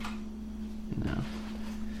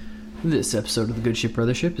This episode of the Good Ship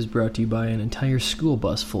Brothership is brought to you by an entire school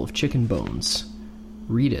bus full of chicken bones.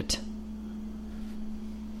 Read it.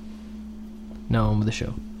 Now on with the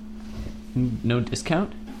show. No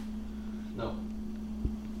discount? No.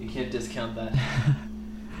 You can't discount that.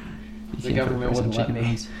 The government wouldn't let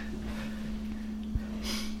me.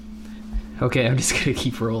 Okay, I'm just going to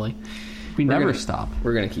keep rolling. We never stop.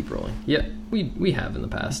 We're going to keep rolling. Yeah, we have in the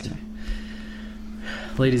past. Okay.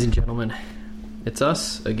 Ladies and gentlemen, it's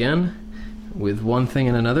us again. With one thing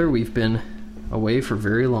and another, we've been away for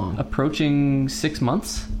very long. Approaching 6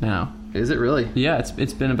 months now. Is it really? Yeah,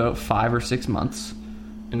 it's been about 5 or 6 months.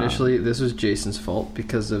 Initially, this was Jason's fault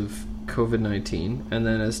because of COVID-19, and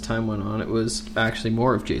then as time went on, it was actually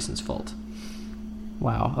more of Jason's fault.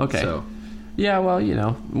 Wow. Okay. So, yeah, well, you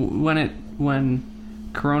know, when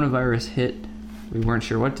coronavirus hit, we weren't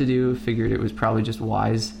sure what to do. Figured it was probably just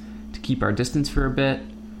wise to keep our distance for a bit.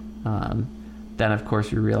 Then, of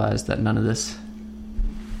course, we realized that none of it's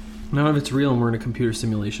real, and we're in a computer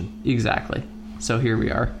simulation. Exactly. So here we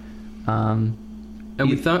are. And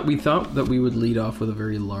we thought that we would lead off with a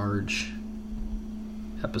very large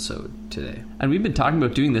episode today. And we've been talking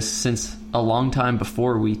about doing this since a long time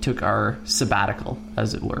before we took our sabbatical,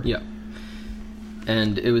 as it were. Yeah.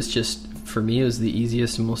 And it was just, for me, it was the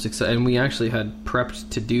easiest and most exciting. And we actually had prepped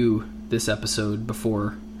to do this episode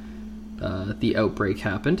before the outbreak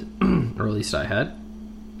happened, or at least I had.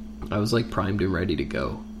 I was like primed and ready to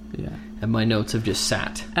go. Yeah. And my notes have just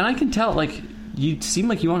sat. And I can tell, like, you seem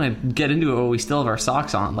like you want to get into it while we still have our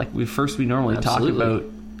socks on. Like, we normally Absolutely. talk about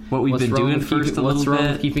what we've been doing first a little bit. What's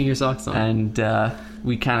wrong with keeping your socks on? And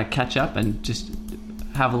we kind of catch up and just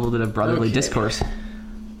have a little bit of brotherly discourse.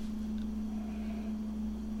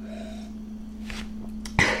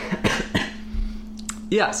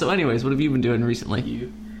 Yeah, so anyways, what have you been doing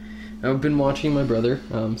recently? I've been watching my brother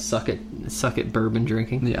suck at bourbon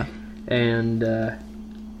drinking. Yeah. And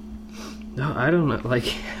no, I don't know.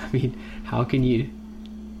 Like, I mean, how can you?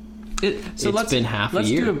 It's been half a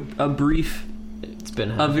year. Let's do a brief. It's been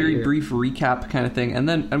a very brief recap kind of thing,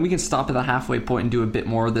 and we can stop at the halfway point and do a bit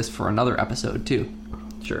more of this for another episode too.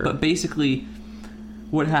 Sure. But basically,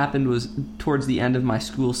 what happened was towards the end of my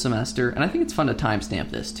school semester, and I think it's fun to timestamp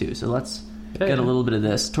this too. So let's get a little bit of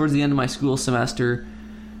this. Towards the end of my school semester,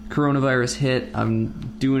 coronavirus hit.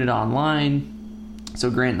 I'm doing it online, so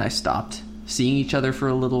Grant and I stopped seeing each other for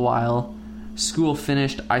a little while. School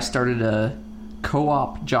finished. I started a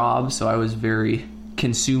co-op job, so I was very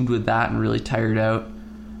consumed with that and really tired out.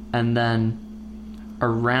 And then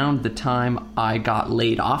around the time I got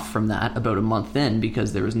laid off from that, about a month in,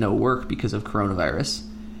 because there was no work because of coronavirus,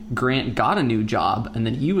 Grant got a new job, and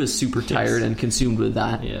then he was super tired and consumed with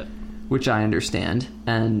that, which I understand.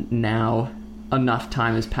 And now enough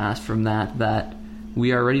time has passed from that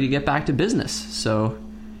we are ready to get back to business. So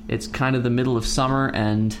it's kind of the middle of summer,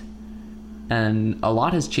 and a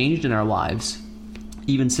lot has changed in our lives,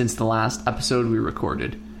 even since the last episode we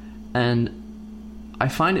recorded. And I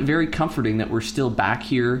find it very comforting that we're still back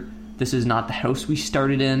here. This is not the house we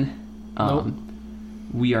started in. Nope.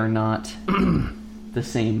 We are not the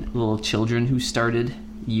same little children who started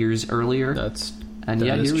years earlier. That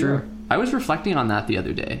here is true. we are. I was reflecting on that the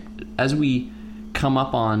other day. As we come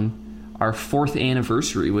up on our 4th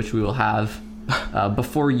anniversary, which we will have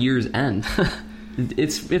before year's end.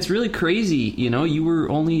 It's really crazy, you know. You were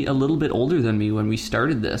only a little bit older than me when we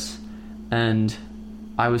started this, and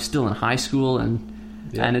I was still in high school, and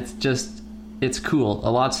it's cool.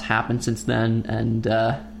 A lot's happened since then, and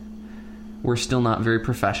we're still not very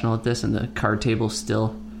professional at this, and the card table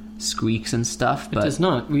still squeaks and stuff. But it does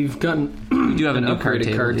not. We do have a new card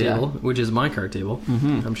table, which is my card table.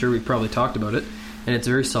 Mm-hmm. I'm sure we've probably talked about it, and it's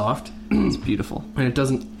very soft. It's beautiful, and it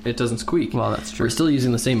doesn't squeak. Well, that's true. We're still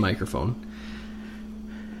using the same microphone.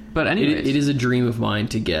 But anyways, it is a dream of mine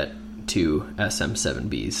to get to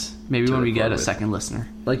SM7Bs. Maybe when we get a second listener.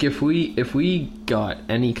 Like, if we got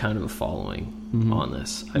any kind of a following on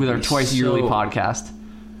this, with our twice yearly podcast.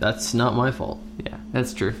 That's not my fault. Yeah,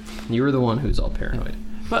 that's true. You were the one who's all paranoid.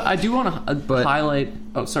 But I do want to highlight.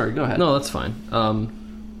 Oh, sorry. Go ahead. No, that's fine.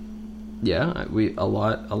 Yeah, a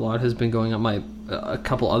lot has been going on. A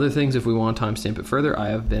couple other things. If we want to timestamp it further, I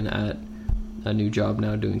have been at a new job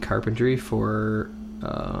now doing carpentry for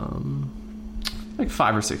like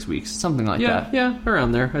 5 or 6 weeks, something like that. Yeah,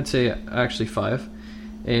 around there. I'd say actually 5.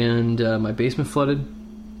 And my basement flooded.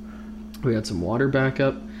 We had some water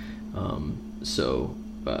backup, so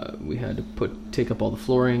we had to take up all the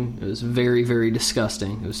flooring. It was very, very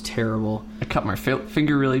disgusting. It was terrible. I cut my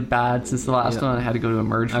finger really bad since the last one. I had to go to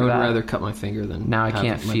Emerge for that. I would rather cut my finger than now I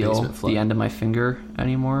can't feel the end of my finger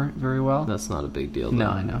anymore very well. That's not a big deal, though. No,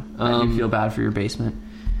 I know. I do feel bad for your basement.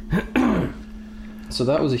 So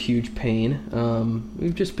that was a huge pain.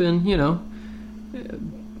 We've just been,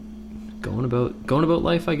 going about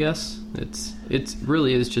life, I guess. It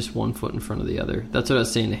really is just one foot in front of the other. That's what I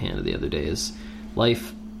was saying to Hannah the other day. Is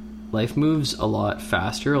life moves a lot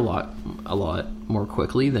faster, a lot more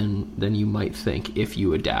quickly than you might think if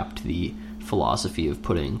you adapt the philosophy of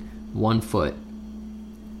putting one foot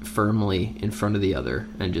firmly in front of the other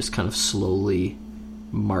and just kind of slowly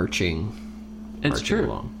marching true.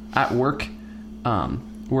 Along. At work,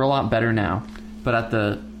 we're a lot better now, but at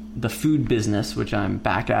the food business, which I'm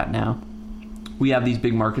back at now, we have these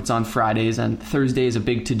big markets on Fridays, and Thursday is a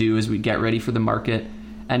big to-do as we get ready for the market.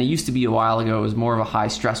 And it used to be a while ago, it was more of a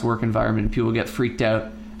high-stress work environment, and people get freaked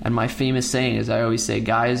out. And my famous saying is, I always say,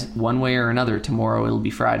 guys, one way or another, tomorrow it'll be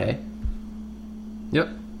Friday. Yep.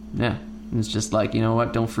 Yeah. And it's just like, you know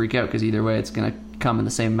what, don't freak out, because either way it's going to come in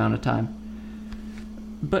the same amount of time.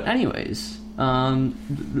 But anyways,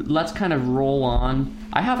 let's kind of roll on.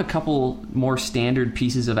 I have a couple more standard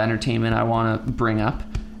pieces of entertainment I want to bring up,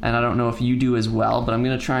 and I don't know if you do as well, but I'm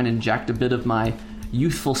going to try and inject a bit of my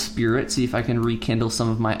youthful spirit, see if I can rekindle some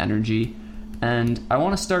of my energy. And I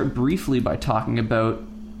want to start briefly by talking about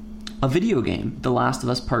a video game, The Last of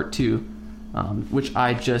Us Part 2, which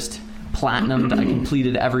I just platinumed. I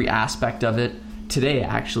completed every aspect of it today,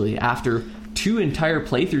 actually, after 2 entire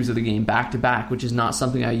playthroughs of the game back to back, which is not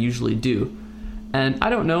something I usually do. And I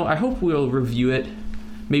don't know, I hope we'll review it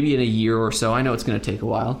maybe in a year or so. I know it's going to take a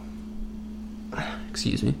while.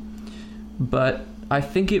 Excuse me. But I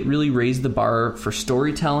think it really raised the bar for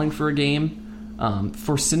storytelling for a game,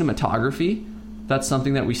 for cinematography. That's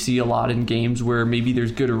something that we see a lot in games where maybe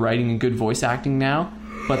there's good writing and good voice acting now,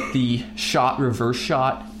 but the reverse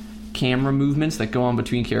shot camera movements that go on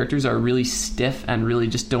between characters are really stiff and really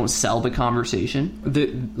just don't sell the conversation.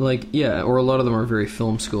 Or a lot of them are very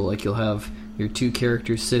film school. Like, you'll have your 2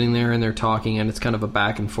 characters sitting there and they're talking, and it's kind of a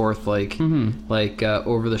back and forth,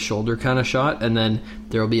 over the shoulder kind of shot, and then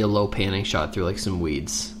there'll be a low panning shot through like some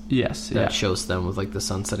weeds. Yes, that shows them with like the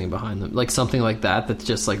sun setting behind them, like something like that. That's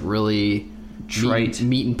just like really trite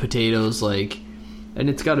meat and potatoes, like. And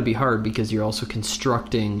it's got to be hard because you're also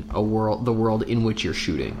constructing the world in which you're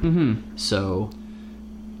shooting. Mm-hmm. So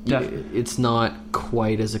it's not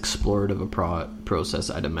quite as explorative a process,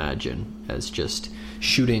 I'd imagine, as just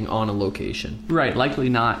shooting on a location. Right, likely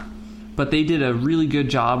not. But they did a really good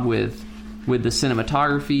job with the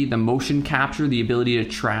cinematography, the motion capture, the ability to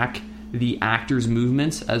track the actors'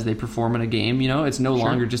 movements as they perform in a game. It's no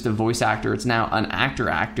longer just a voice actor, it's now an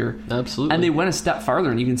actor. Absolutely. And they went a step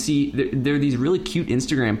farther, and you can see there are these really cute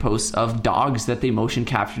Instagram posts of dogs that they motion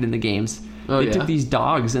captured in the games. They took these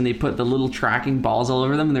dogs and they put the little tracking balls all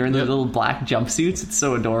over them, and they're in their little black jumpsuits. It's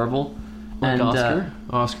so adorable. Like and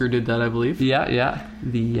Oscar did that, I believe. Yeah.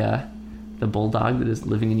 The bulldog that is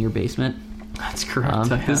living in your basement. That's correct.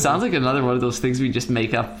 This sounds like another one of those things we just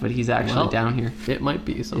make up, but he's actually down here. It might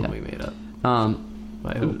be something we made up.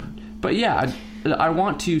 I hope. But yeah, I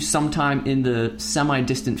want to sometime in the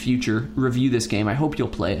semi-distant future review this game. I hope you'll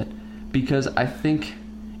play it, because I think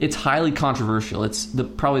it's highly controversial. It's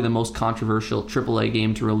probably the most controversial AAA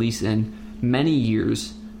game to release in many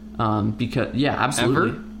years. Absolutely.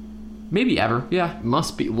 Ever? Maybe ever, yeah.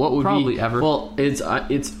 Must be. What would probably be? Ever. Well, it's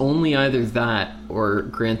only either that or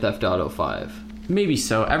Grand Theft Auto 5. Maybe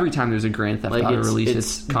so. Every time there's a Grand Theft Auto release,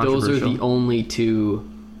 it's controversial. Those are the only 2,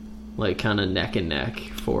 kind of neck and neck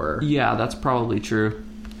for... Yeah, that's probably true.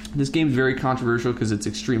 This game's very controversial because it's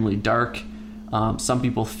extremely dark. Some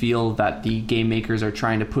people feel that the game makers are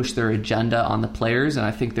trying to push their agenda on the players, and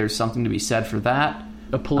I think there's something to be said for that.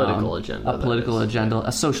 A political agenda. A political agenda,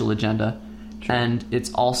 a social agenda. True. And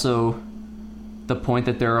it's also the point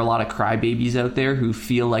that there are a lot of crybabies out there who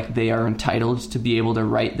feel like they are entitled to be able to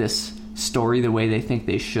write this story the way they think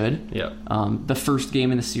they should. Yeah. The first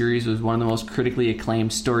game in the series was one of the most critically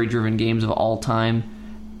acclaimed story-driven games of all time,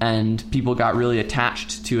 and people got really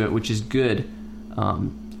attached to it, which is good.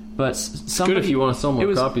 But it's good if you want to sell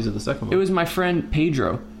more copies of the second one. It was my friend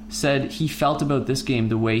Pedro said he felt about this game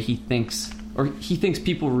the way he thinks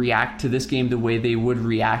people react to this game the way they would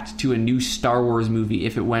react to a new Star Wars movie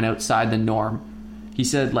if it went outside the norm. He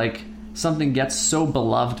said, something gets so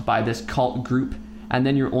beloved by this cult group, and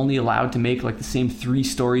then you're only allowed to make, the same 3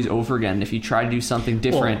 stories over again. If you try to do something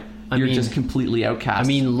different, you're just completely outcast.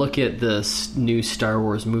 Look at the new Star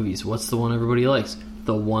Wars movies. What's the one everybody likes?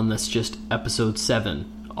 The one that's just Episode 7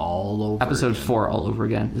 all over Episode 4 all over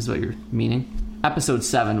again, is what you're meaning? Episode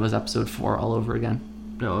 7 was Episode 4 all over again.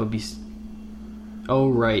 No, it would be... Oh,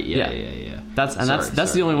 right. Yeah. That's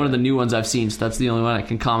the only one of the new ones I've seen, so that's the only one I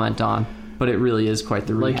can comment on. But it really is quite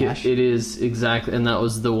the rehash. It is, exactly. And that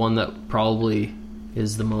was the one that probably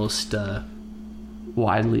is the most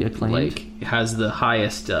widely acclaimed. Like, has the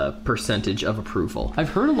highest percentage of approval. I've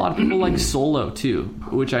heard a lot of people like Solo too,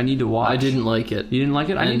 which I need to watch. I didn't like it. You didn't like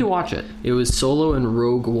it? I need to watch it. It was Solo and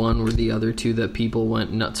Rogue One were the other two that people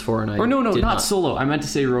went nuts for, and not Solo. I meant to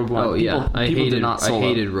say Rogue One. Oh yeah, I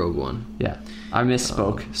hated Rogue One. Yeah, I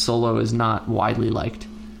misspoke. Solo is not widely liked.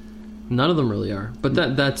 None of them really are. But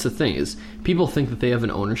that's the thing, is people think that they have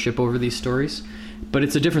an ownership over these stories. But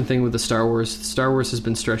it's a different thing with the Star Wars. Star Wars has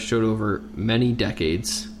been stretched out over many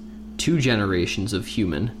decades, 2 generations of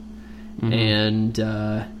human, and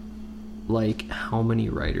like how many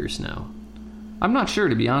writers now? I'm not sure,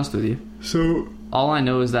 to be honest with you. So all I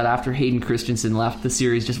know is that after Hayden Christensen left, the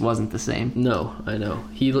series just wasn't the same. No, I know.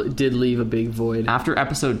 He did leave a big void. After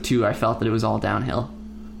episode 2, I felt that it was all downhill.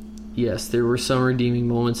 Yes, there were some redeeming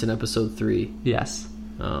moments in episode 3. Yes.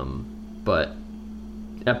 But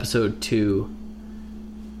episode 2,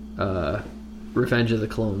 Revenge of the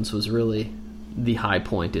Clones, was really the high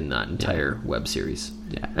point in that entire web series.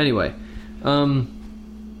 Yeah. Anyway,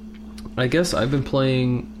 I guess I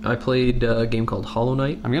played a game called Hollow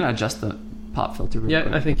Knight. I'm going to adjust the pop filter real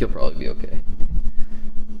quick. I think you'll probably be okay.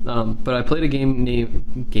 But I played a game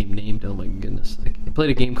named, oh my goodness. I played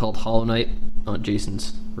a game called Hollow Knight on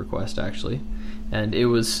Jason's request, actually. And it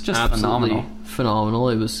was just absolutely phenomenal.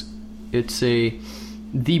 It's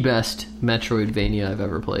the best Metroidvania I've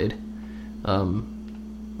ever played.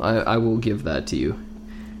 I will give that to you.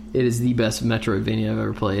 It is the best Metroidvania I've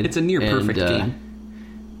ever played. It's a near perfect game.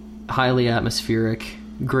 Highly atmospheric,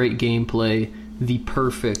 great gameplay, the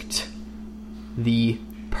perfect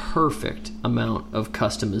amount of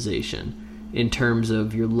customization in terms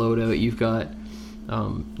of your loadout. You've got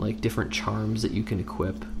like different charms that you can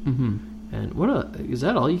equip. Mm-hmm. And is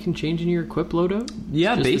that all you can change in your equip loadout?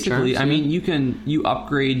 Yeah, basically. I mean, you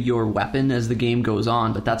upgrade your weapon as the game goes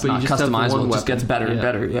on, but that's not customizable. It just gets better and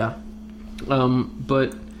better. Yeah.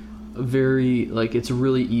 But very, like, it's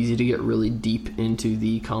really easy to get really deep into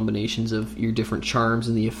the combinations of your different charms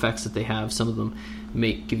and the effects that they have. Some of them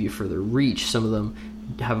give you further reach. Some of them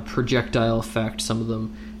have a projectile effect. Some of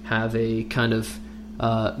them have a kind of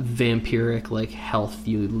vampiric, like, health.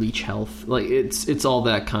 You leech health. Like, it's all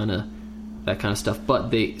that kind of stuff.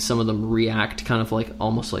 But some of them react kind of like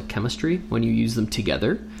almost like chemistry when you use them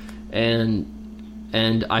together. And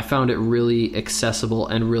I found it really accessible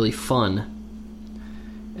and really fun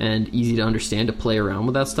and easy to understand to play around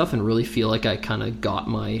with that stuff and really feel like I kind of got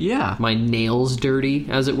my nails dirty,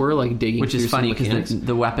 as it were, like digging which through is funny because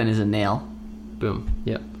the weapon is a nail. Boom.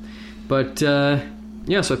 Yep. But so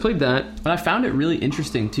I played that. But I found it really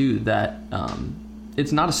interesting too that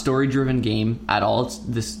it's not a story-driven game at all. It's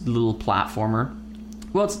this little platformer.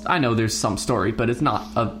 Well, I know there's some story, but it's not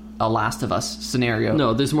a Last of Us scenario.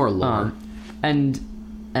 No, there's more lore.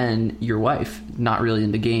 And your wife, not really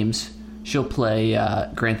into games, she'll play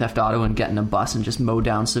Grand Theft Auto and get in a bus and just mow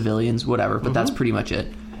down civilians, whatever, but that's pretty much it.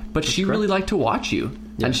 But she really liked to watch you,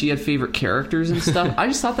 and she had favorite characters and stuff. I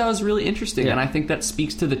just thought that was really interesting, and I think that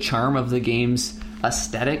speaks to the charm of the game's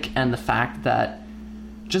aesthetic and the fact that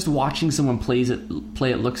just watching someone play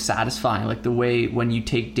it looks satisfying. Like the way when you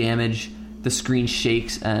take damage, the screen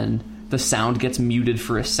shakes and the sound gets muted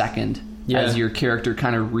for a second as your character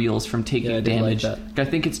kind of reels from taking damage. I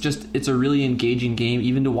think it's a really engaging game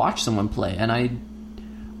even to watch someone play. And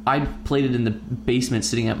I played it in the basement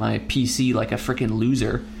sitting at my PC like a freaking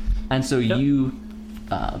loser. And so you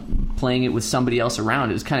playing it with somebody else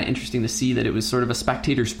around, it was kind of interesting to see that it was sort of a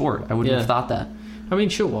spectator sport. I wouldn't have thought that. I mean,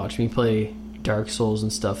 she'll watch me play Dark Souls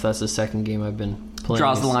and stuff. That's the second game I've been playing.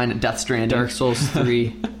 Draws the line at Death Stranding. Dark Souls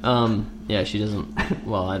 3. She doesn't.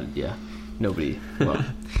 Well, nobody. Well,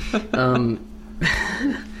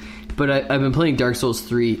 but I've been playing Dark Souls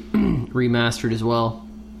 3 remastered as well,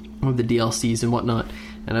 with the DLCs and whatnot.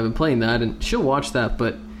 And I've been playing that, and she'll watch that.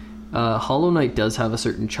 But Hollow Knight does have a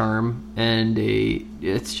certain charm, and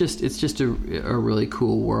it's just a really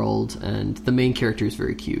cool world, and the main character is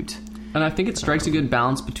very cute. And I think it strikes a good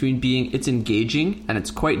balance between it's engaging and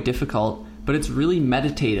it's quite difficult, but it's really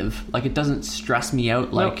meditative. Like, it doesn't stress me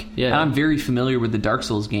out. And I'm very familiar with the Dark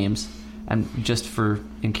Souls games. And just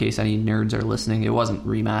in case any nerds are listening, it wasn't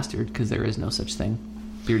remastered because there is no such thing.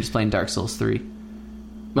 You're just playing Dark Souls 3.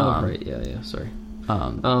 Right. Yeah. Sorry.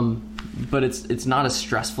 But it's not as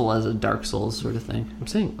stressful as a Dark Souls sort of thing. I'm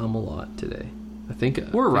saying a lot today. I think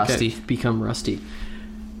we're rusty. I've become rusty.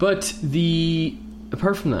 But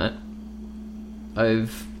apart from that,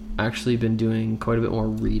 I've actually been doing quite a bit more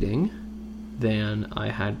reading than I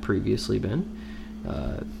had previously been.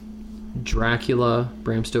 Dracula,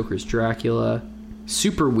 Bram Stoker's Dracula,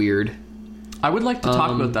 super weird. I would like to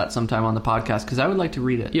talk about that sometime on the podcast because I would like to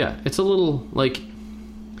read it. Yeah, it's a little like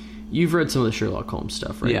you've read some of the Sherlock Holmes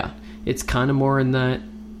stuff, right? Yeah. It's kind of more in that,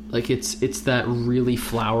 like, it's that really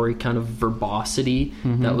flowery kind of verbosity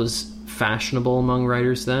that was fashionable among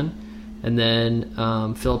writers then. And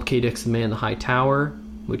then Philip K. Dick's The Man in the High Tower,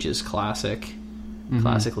 which is classic,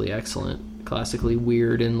 classically excellent, classically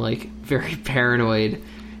weird, and like very paranoid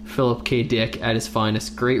Philip K. Dick at his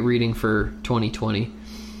finest. Great reading for 2020.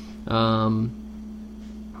 And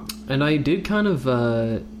I did kind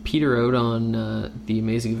of peter out on The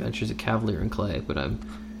Amazing Adventures of Cavalier and Clay, but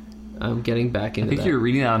I'm getting back into that. I think you were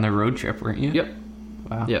reading that on the road trip, weren't you? Yep.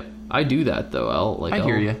 Wow. Yep. I do that though. I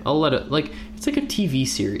hear you. I'll let it, like, it's like a TV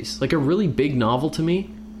series, like a really big novel to me.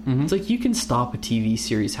 It's like you can stop a TV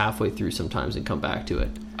series halfway through sometimes and come back to it.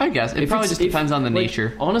 I guess it probably just depends on the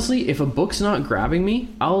nature. Honestly, if a book's not grabbing me,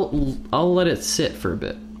 I'll let it sit for a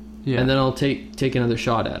bit, and then I'll take another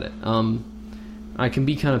shot at it. I can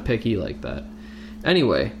be kind of picky like that.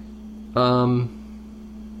 Anyway, apart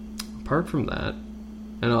from that,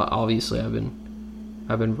 and obviously I've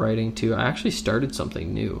been writing too. I actually started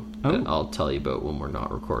something new that I'll tell you about when we're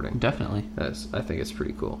not recording. Definitely. I think it's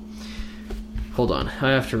pretty cool. Hold on.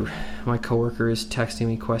 My coworker is texting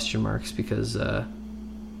me question marks because...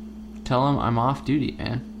 Tell him I'm off duty,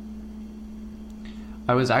 man.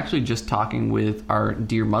 I was actually just talking with our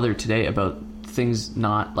dear mother today about things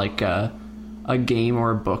not like a game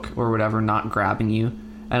or a book or whatever not grabbing you.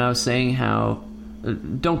 And I was saying how,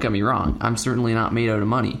 don't get me wrong, I'm certainly not made out of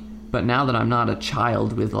money. But now that I'm not a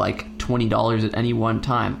child with like $20 at any one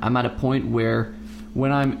time, I'm at a point where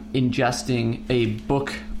when I'm ingesting a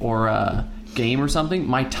book or a game or something,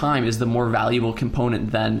 my time is the more valuable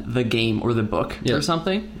component than the game or the book or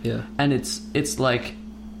something. Yeah. And it's like,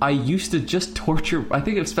 I used to just torture, I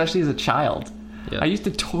think especially as a child, I used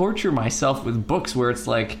to torture myself with books where it's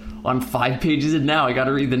like, I'm 5 pages in now, I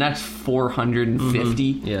gotta read the next 450.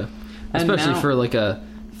 Yeah. Especially for like a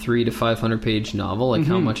 300 to 500 page novel, like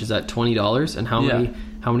how much is that? $20? And how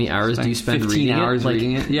many hours do you spend 15 reading hours it? Like,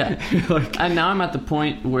 reading it. Yeah. And now I'm at the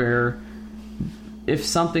point where if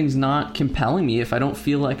something's not compelling me, if I don't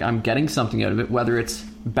feel like I'm getting something out of it, whether it's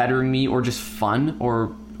bettering me or just fun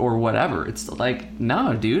or whatever, it's like,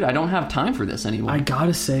 no, dude, I don't have time for this anymore. I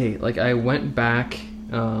gotta say, like, I went back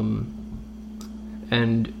and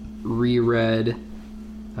reread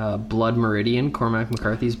Blood Meridian, Cormac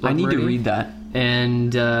McCarthy's Blood Meridian. I need to read that.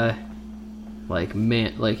 And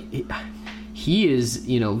he is,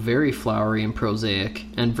 very flowery and prosaic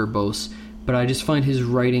and verbose, but I just find his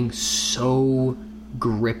writing so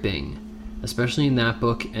gripping, especially in that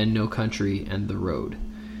book and No Country and The Road.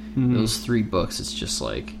 Those 3 books, it's just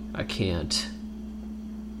like, I can't,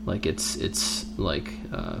 like, it's like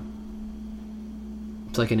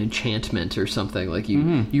it's like an enchantment or something. Like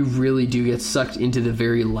you really do get sucked into the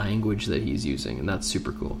very language that he's using, and that's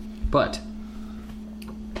super cool. But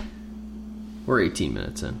we're 18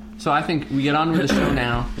 minutes in, so I think we get on with the show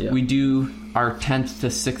now. We do our 10th to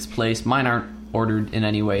 6th place. Mine aren't ordered in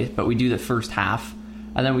any way, but we do the first half,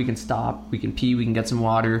 and then we can stop, we can pee, we can get some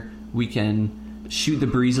water, we can shoot the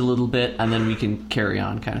breeze a little bit, and then we can carry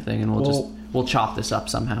on, kind of thing, and we'll chop this up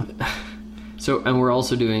somehow. So, and we're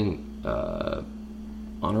also doing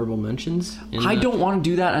honorable mentions. I don't want to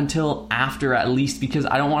do that until after, at least, because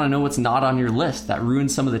I don't want to know what's not on your list. That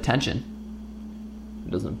ruins some of the tension.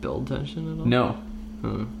 It doesn't build tension at all? No.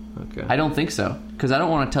 Okay. I don't think so, because I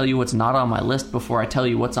don't want to tell you what's not on my list before I tell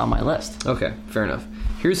you what's on my list. Okay, fair enough.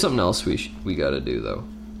 Here's something else we got to do, though.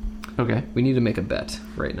 Okay. We need to make a bet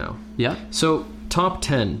right now. Yeah. So, top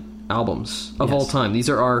 10 albums of all time. These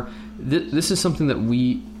are our... This is something that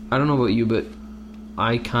I don't know about you, but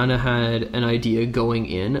I kind of had an idea going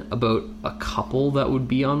in about a couple that would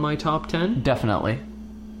be on my top 10. Definitely.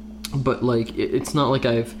 But, like, it's not like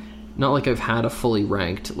I've had a fully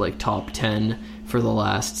ranked, like, top 10 for the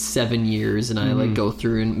last 7 years, and I like go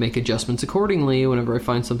through and make adjustments accordingly whenever I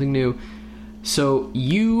find something new. So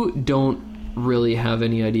you don't really have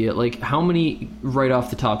any idea, like, how many, right off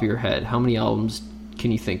the top of your head, how many albums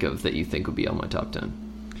can you think of that you think would be on my top 10?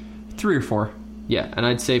 3 or 4. Yeah, and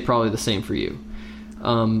I'd say probably the same for you.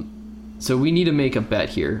 So we need to make a bet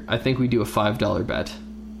here. I think we do a $5 bet.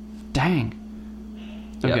 Dang.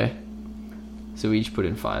 Yeah. Okay. So we each put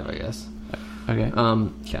in 5, I guess. Okay.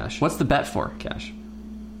 Cash. What's the bet for? Cash.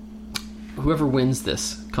 Whoever wins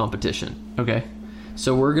this competition. Okay.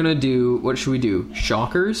 So we're gonna do, what should we do?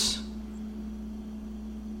 Shockers?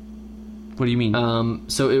 What do you mean?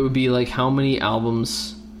 So it would be like, how many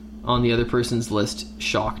albums on the other person's list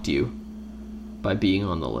shocked you by being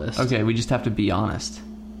on the list? Okay, we just have to be honest.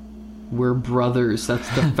 We're brothers. That's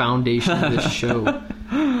the foundation of this show.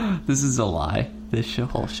 This is a lie. This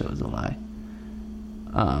whole show is a lie.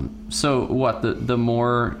 So what, the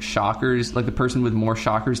more shockers, like the person with more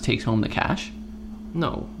shockers takes home the cash?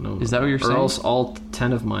 No. Is that what you're saying? Or else all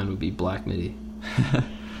 10 of mine would be black midi.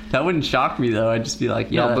 That wouldn't shock me though. I'd just be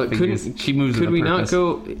like, yeah, no, but she moves with a purpose. Could we not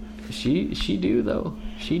go? She do though.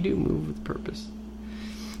 She do move with purpose.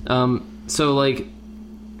 So like,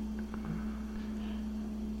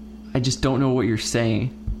 I just don't know what you're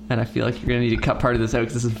saying, and I feel like you're gonna need to cut part of this out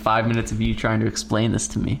because this is 5 minutes of you trying to explain this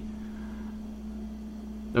to me.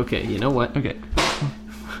 Okay, you know what? Okay.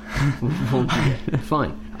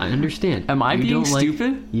 Fine, I understand. Am I being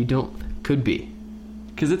stupid? You don't. Could be.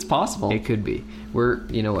 Because it's possible. It could be.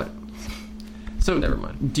 You know what? So, never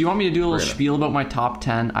mind. Do you want me to do a little spiel about my top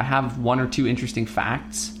 10? I have one or two interesting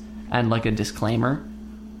facts and like a disclaimer.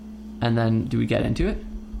 And then do we get into it?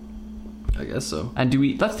 I guess so.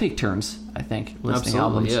 And let's take turns, I think, listing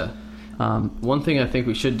albums. Yeah. One thing I think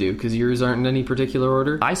we should do, because yours aren't in any particular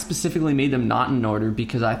order. I specifically made them not in order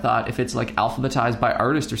because I thought if it's like alphabetized by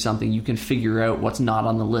artist or something, you can figure out what's not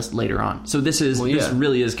on the list later on. So this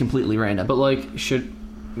really is completely random. But like,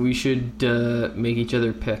 we should make each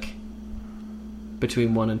other pick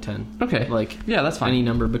between 1 and 10. Okay. Like, yeah, that's fine. Any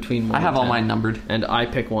number between 1 and 10. I have all mine numbered. And I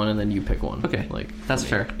pick one and then you pick one. Okay. Like, that's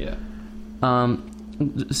fair. Yeah.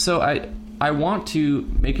 So I want to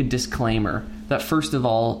make a disclaimer that first of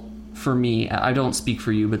all, for me, I don't speak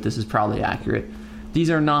for you, but this is probably accurate. These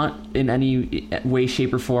are not in any way,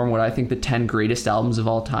 shape, or form what I think the 10 greatest albums of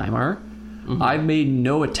all time are. Mm-hmm. I've made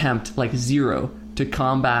no attempt, like zero, to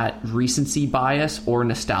combat recency bias or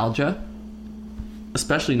nostalgia,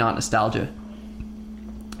 especially not nostalgia.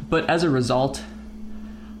 But as a result,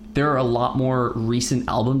 there are a lot more recent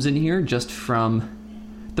albums in here just from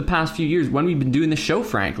the past few years when we've been doing the show,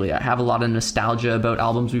 frankly. I have a lot of nostalgia about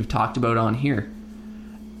albums we've talked about on here.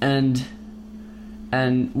 And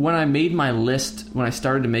when I made my list, when I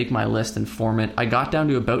started to make my list and form it, I got down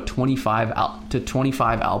to about 25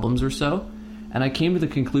 albums or so. And I came to the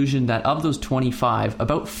conclusion that of those 25,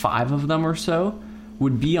 about 5 of them or so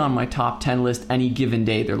would be on my top 10 list any given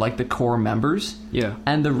day. They're like the core members. Yeah.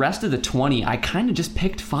 And the rest of the 20, I kind of just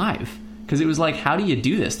picked 5. Because it was like, how do you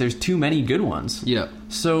do this? There's too many good ones. Yeah.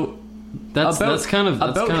 So that's kind of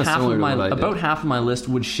half of my list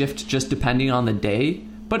would shift just depending on the day,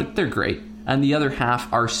 but they're great. And the other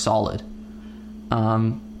half are solid.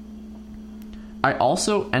 I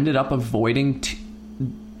also ended up avoiding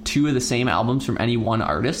two of the same albums from any one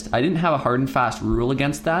artist. I didn't have a hard and fast rule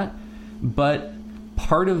against that, but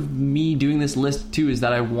part of me doing this list too is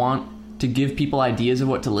that I want to give people ideas of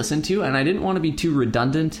what to listen to, and I didn't want to be too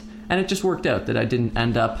redundant, and it just worked out that I didn't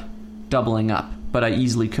end up doubling up, but I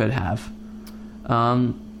easily could have.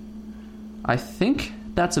 I think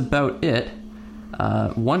that's about it.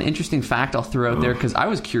 One interesting fact I'll throw out there, because I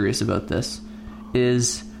was curious about this,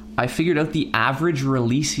 is I figured out the average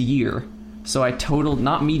release year. So I totaled,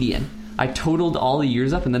 not median, I totaled all the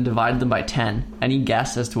years up and then divided them by 10. Any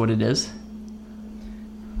guess as to what it is?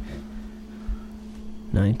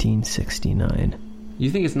 1969. You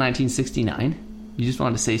think it's 1969? You just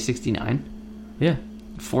wanted to say 69? Yeah.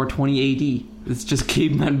 420 AD. It's just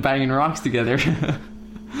cavemen banging rocks together.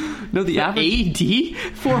 No, the average... AD?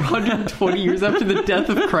 420 years after the death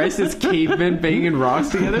of Christ is cavemen banging rocks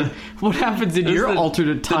together? What happens in your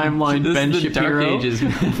alternate timeline, Ben Shapiro? Dark Ages,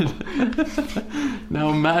 man.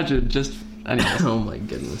 Now imagine, just... Anyways. Oh my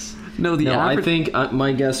goodness. No, average... I think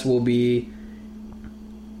my guess will be...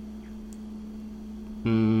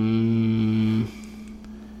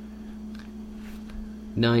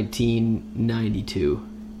 1992.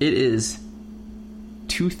 It is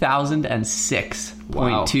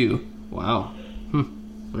 2006.2. Wow.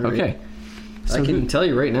 Okay. Right. So I can tell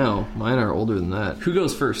you right now, mine are older than that. Who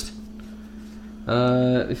goes first?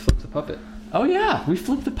 We flipped the puppet. Oh yeah, we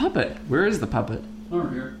flipped the puppet. Where is the puppet? Over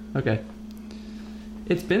here. Okay.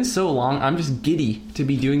 It's been so long, I'm just giddy to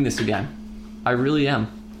be doing this again. I really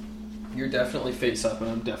am. You're definitely face up,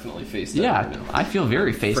 and I'm definitely face down. Yeah, right now. I feel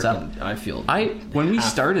very face up. When we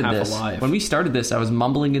started this, I was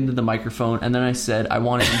mumbling into the microphone, and then I said I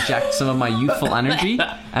want to inject some of my youthful energy,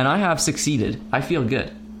 and I have succeeded. I feel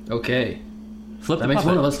good. Okay, flip that the makes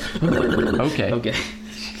puppet. One of us. Okay.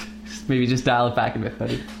 Maybe just dial it back a bit,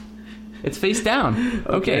 buddy. It's face down.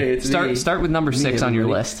 Okay, start with number 6 on your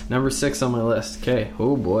list. Number 6 on my list. Okay.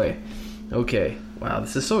 Oh boy. Okay. Wow,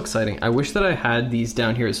 this is so exciting. I wish that I had these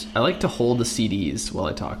down here. I like to hold the CDs while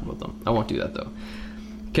I talk about them. I won't do that, though.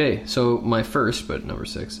 Okay, so my first, but number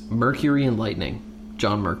 6, Mercury and Lightning,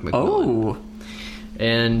 John Mark McMillan. Oh.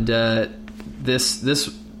 And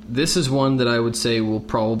this is one that I would say will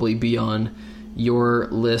probably be on your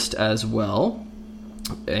list as well.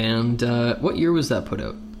 And what year was that put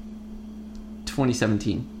out?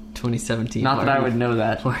 2017. 2017. Not that I would know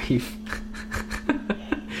that.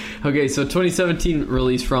 Okay, so 2017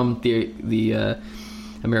 release from the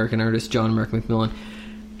American artist John Mark McMillan.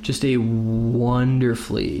 Just a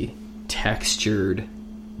wonderfully textured,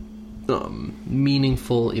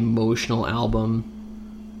 meaningful, emotional album.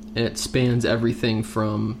 And it spans everything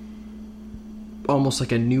from almost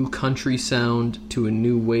like a new country sound to a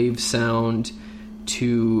new wave sound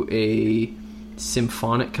to a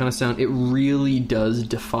symphonic kind of sound. It really does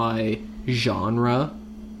defy genre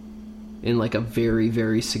in like a very,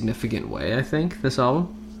 very significant way, I think, this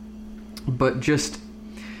album. But just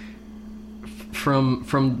from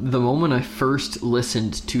the moment I first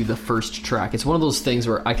listened to the first track, it's one of those things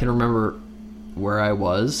where I can remember where I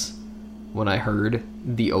was when I heard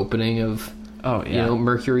the opening of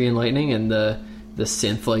Mercury and Lightning, and the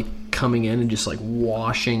synth like coming in and just like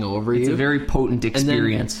washing over you. It's a very potent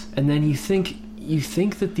experience. And then you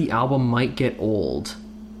think that the album might get old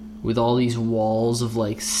with all these walls of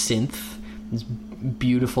like synth, this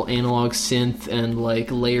beautiful analog synth and like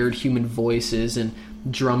layered human voices and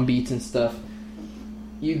drum beats and stuff.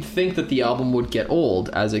 You'd think that the album would get old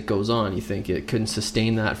as it goes on. You think it couldn't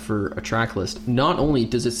sustain that for a track list. Not only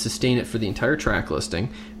does it sustain it for the entire track listing,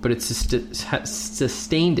 but it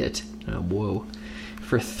sustained it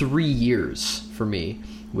for 3 years for me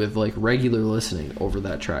with like regular listening over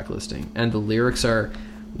that track listing. And the lyrics are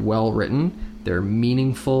well written, they're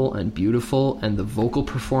meaningful and beautiful, and the vocal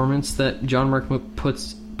performance that John Mark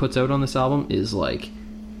puts out on this album is like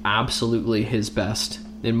absolutely his best,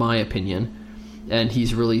 in my opinion. And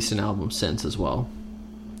he's released an album since as well,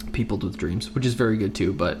 Peopled with Dreams, which is very good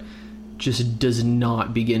too, but just does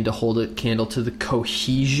not begin to hold a candle to the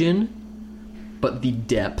cohesion, but the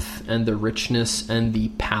depth and the richness and the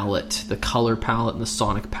palette, the color palette and the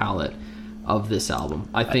sonic palette of this album.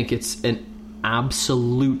 I think it's an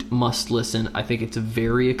absolute must listen. I think it's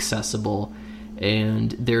very accessible, and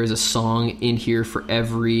there is a song in here for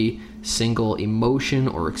every single emotion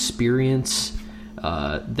or experience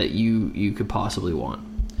that you could possibly want.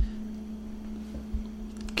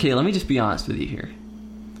 Okay, let me just be honest with you here.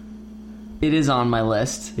 It is on my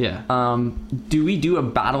list. Yeah. Do we do a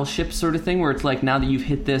battleship sort of thing where it's like, now that you've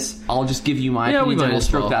hit this, I'll just give you my opinions and we'll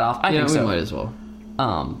stroke that off? I think so. We might as well.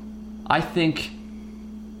 I think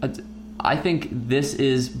this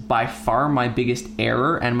is by far my biggest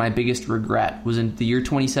error and my biggest regret was in the year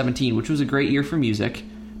 2017, which was a great year for music.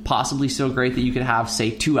 Possibly so great that you could have, say,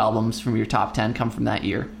 2 albums from your top 10 come from that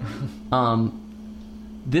year.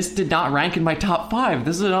 This did not rank in my top 5.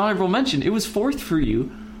 This is an honorable mention. It was 4th for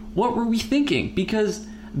you. What were we thinking? Because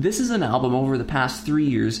this is an album over the past 3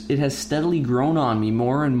 years. It has steadily grown on me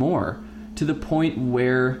more and more to the point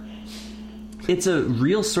where it's a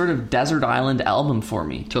real sort of desert island album for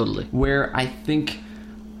me. Totally. Where I think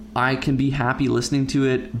I can be happy listening to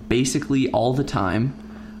it basically all the time.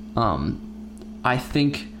 I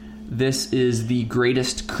think this is the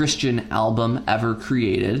greatest Christian album ever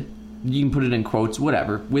created. You can put it in quotes,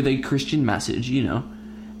 whatever, with a Christian message, you know.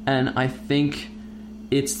 And I think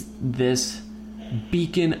it's this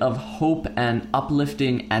beacon of hope and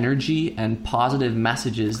uplifting energy and positive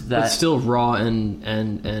messages that... It's still raw and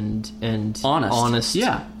honest.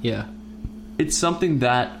 Yeah. Yeah. It's something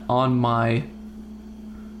that on my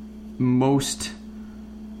most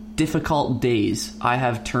difficult days I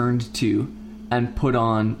have turned to and put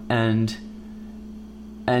on, and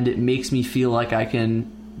it makes me feel like I can,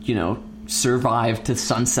 you know, survive to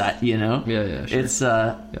sunset, you know? Yeah,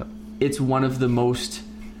 sure. It's one of the most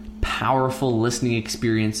powerful listening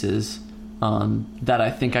experiences that I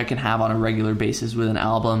think I can have on a regular basis with an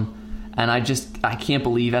album. And I can't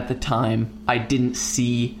believe at the time I didn't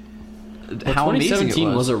see how amazing it was.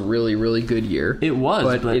 2017 was a really, really good year. It was.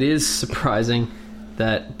 But it is surprising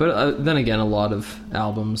that... But then again, a lot of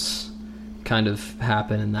albums kind of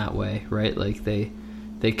happen in that way, right? Like they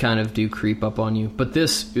kind of do creep up on you. But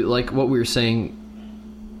this, like what we were saying,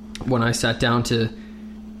 when I sat down to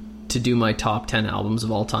do my top 10 albums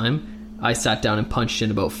of all time, I sat down and punched in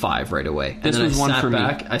about 5 right away. And this was one for me.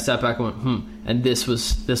 I sat back and went, and this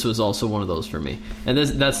was also one of those for me. And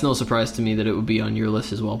that's no surprise to me that it would be on your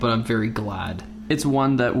list as well, but I'm very glad. It's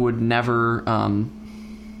one that would never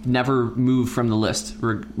move from the list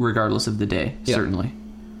regardless of the day, certainly.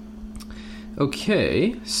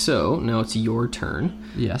 Okay, so now it's your turn.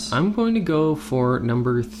 Yes. I'm going to go for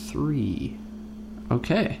number 3.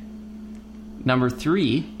 Okay. Number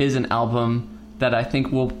 3 is an album that I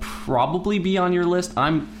think will probably be on your list.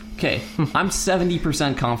 I'm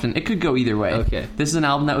 70% confident. It could go either way. Okay. This is an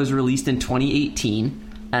album that was released in 2018,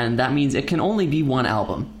 and that means it can only be one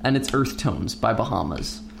album, and it's Earth Tones by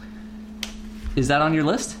Bahamas. Is that on your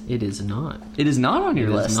list? It is not. It is not on your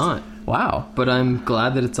list? It is not. Wow. But I'm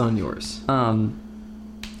glad that it's on yours.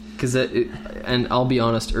 Because and I'll be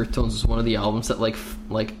honest, Earth Tones was one of the albums that like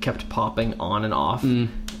kept popping on and off, and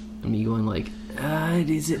me going like,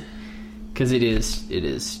 is it? Because it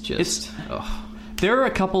is just. There are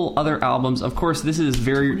a couple other albums. Of course, this is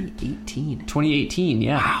very 2018.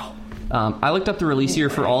 Yeah. Wow. I looked up the release year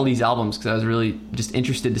for all these albums because I was really just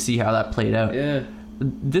interested to see how that played out. Yeah.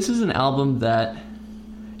 This is an album that.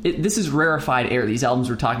 This is rarefied air, these albums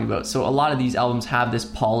we're talking about. So a lot of these albums have this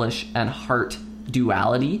polish and heart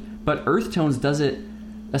duality, but Earth Tones does it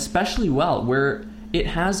especially well, where it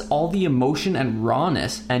has all the emotion and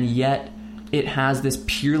rawness, and yet it has this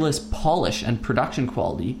peerless polish and production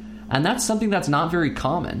quality. And that's something that's not very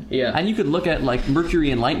common. Yeah. And you could look at like Mercury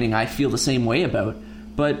and Lightning, I feel the same way about.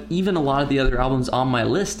 But even a lot of the other albums on my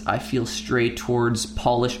list, I feel stray towards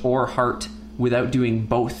polish or heart without doing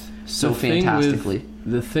both so fantastically.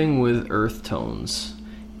 The thing with Earth Tones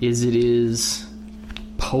is it is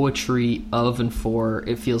poetry of and for,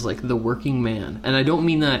 it feels like the working man. And I don't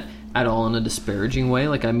mean that at all in a disparaging way.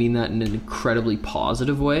 Like, I mean that in an incredibly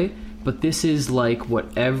positive way. But this is like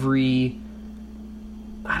what I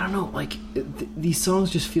don't know, like, these songs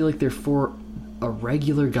just feel like they're for a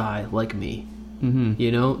regular guy like me. Mm-hmm.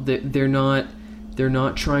 You know? They're not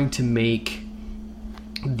trying to make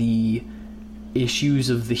the issues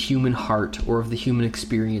of the human heart or of the human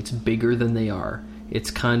experience bigger than they are. It's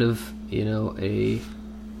kind of, this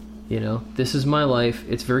is my life.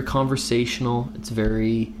 It's very conversational. It's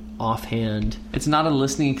very offhand. It's not a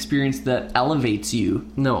listening experience that elevates you.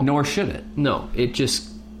 No. Nor should it. No. It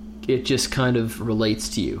just kind of relates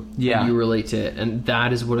to you. Yeah. And you relate to it. And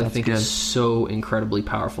that is what I think good. is so incredibly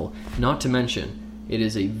powerful. Not to mention, it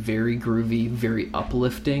is a very groovy, very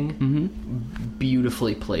uplifting,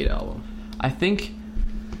 beautifully played album. I think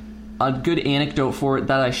a good anecdote for it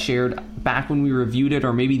that I shared back when we reviewed it,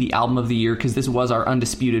 or maybe the album of the year, because this was our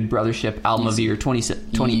undisputed Brothership album of the year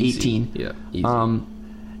 2018. Yeah, easy.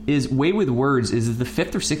 Is Way With Words is the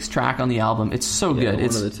 5th or 6th track on the album. It's so good. One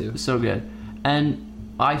it's of the two. So good.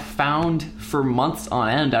 And I found for months on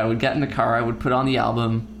end, I would get in the car, I would put on the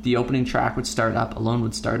album, the opening track would start up, Alone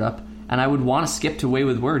would start up, and I would want to skip to Way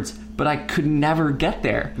With Words, but I could never get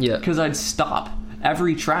there. Yeah. Because I'd stop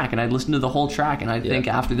every track and I'd listen to the whole track and I'd think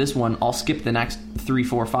after this one I'll skip the next 3,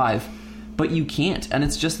 4, 5, but you can't. And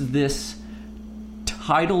it's just this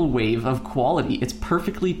tidal wave of quality. It's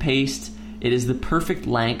perfectly paced. It is the perfect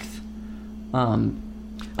length.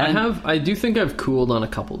 I do think I've cooled on a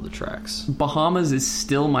couple of the tracks. Bahamas is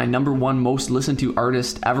still my number one most listened to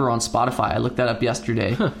artist ever on Spotify. I looked that up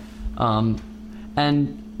yesterday. And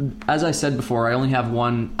as I said before, I only have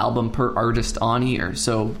one album per artist on here,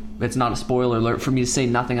 so it's not a spoiler alert for me to say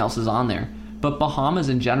nothing else is on there. But Bahamas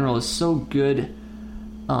in general is so good.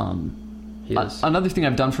 Another thing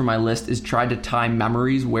I've done for my list is try to tie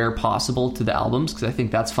memories where possible to the albums, because I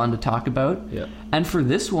think that's fun to talk about. Yeah. And for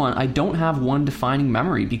this one, I don't have one defining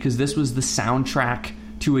memory, because this was the soundtrack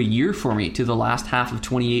to a year for me, to the last half of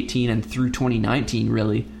 2018 and through 2019,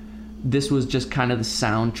 really. This was just kind of the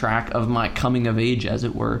soundtrack of my coming of age, as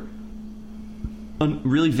it were. A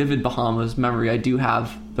really vivid Bahamas memory I do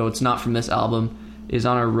have, though it's not from this album, is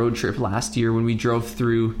on our road trip last year when we drove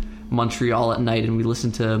through Montreal at night and we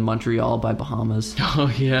listened to Montreal by Bahamas.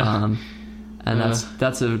 Oh, yeah. And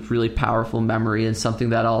that's a really powerful memory and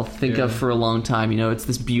something that I'll think of for a long time. You know, it's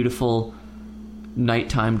this beautiful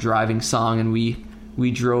nighttime driving song, and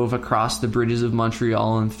we drove across the bridges of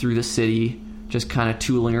Montreal and through the city, just kind of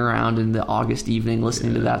tooling around in the August evening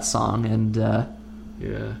listening to that song. And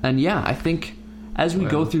I think as we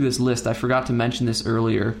go through this list, I forgot to mention this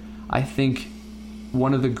earlier, I think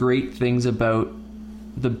one of the great things about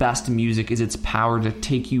the best music is its power to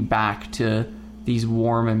take you back to these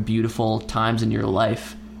warm and beautiful times in your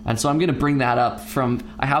life. And so I'm going to bring that up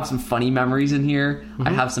I have some funny memories in here.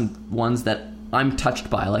 I have some ones that I'm touched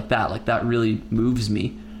by like that really moves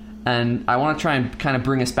me. And I want to try and kind of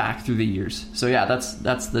bring us back through the years. So yeah,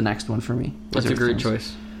 that's the next one for me. That's a great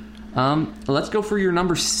choice. Let's go for your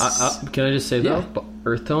number can I just say though,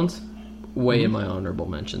 Earth Tones, way in my honorable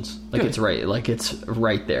mentions. Like it's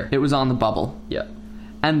right there. It was on the bubble. Yeah.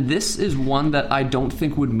 And this is one that I don't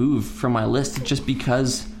think would move from my list, just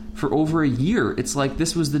because for over a year, it's like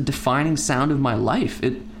this was the defining sound of my life.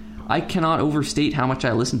 I cannot overstate how much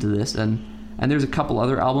I listened to this, and there's a couple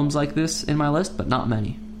other albums like this in my list, but not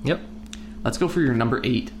many. Yep. Let's go for your number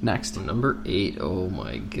 8 next. Number 8, oh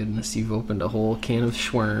my goodness, you've opened a whole can of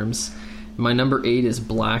schworms. My number 8 is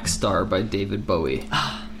Black Star by David Bowie.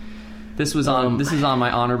 This is on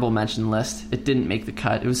my honorable mention list. It didn't make the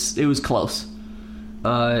cut. It was close.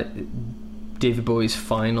 David Bowie's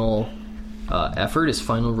final effort, his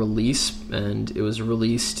final release, and it was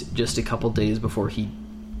released just a couple days before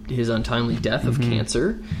his untimely death of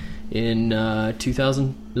cancer in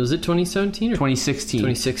 2000. Was it 2017 or 2016?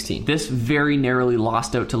 2016. This very narrowly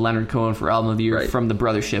lost out to Leonard Cohen for Album of the Year from the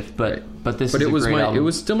Brothership, but this is a great album. It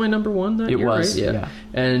was still my number one that year, was, right? yeah.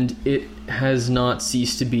 And it has not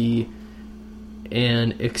ceased to be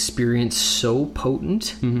an experience so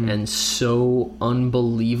potent and so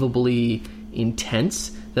unbelievably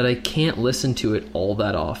intense that I can't listen to it all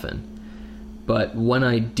that often. But when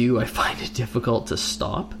I do, I find it difficult to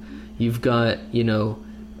stop. You've got,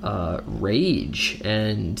 rage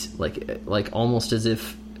and like almost as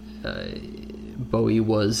if Bowie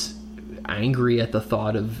was angry at the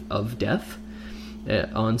thought of death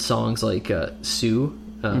on songs like Sue.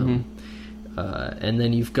 And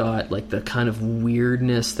then you've got like the kind of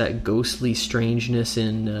weirdness, that ghostly strangeness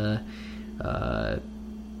in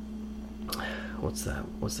what's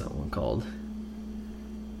that one called?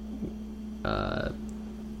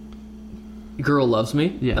 Girl Loves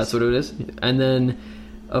Me. Yes. That's what it is. And then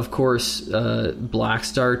of course Black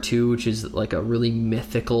Star 2, which is like a really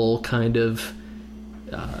mythical kind of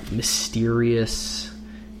mysterious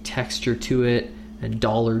texture to it, and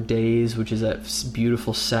Dollar Days, which is that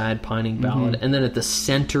beautiful sad pining ballad. And then at the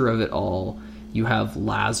center of it all you have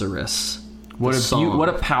Lazarus. What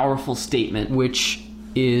a powerful statement, which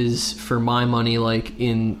is, for my money, like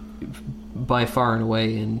by far and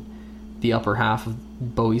away in the upper half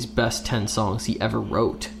of Bowie's best 10 songs he ever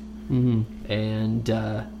wrote. And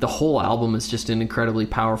the whole album is just an incredibly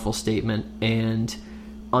powerful statement and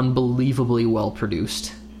unbelievably well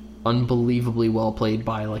produced, unbelievably well played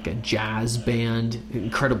by like a jazz band,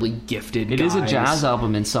 incredibly gifted guys. It is a jazz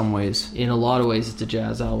album in some ways. In a lot of ways it's a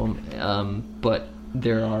jazz album, but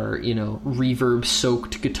there are reverb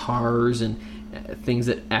soaked guitars and things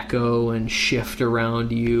that echo and shift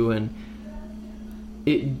around you, and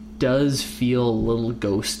it does feel a little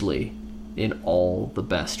ghostly in all the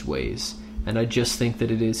best ways. And I just think that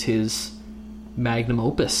it is his magnum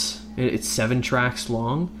opus. It's 7 tracks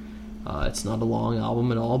long. It's not a long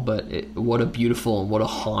album at all, but what a beautiful and what a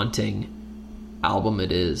haunting album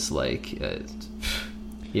it is. Like, and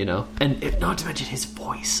not to mention his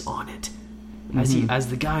voice on it, as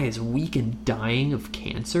the guy is weak and dying of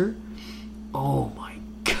cancer. Oh my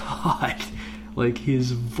god, like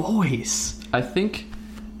his voice. I think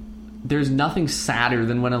there's nothing sadder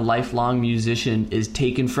than when a lifelong musician is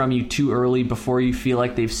taken from you too early before you feel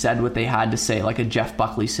like they've said what they had to say, like a Jeff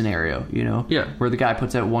Buckley scenario, Yeah. Where the guy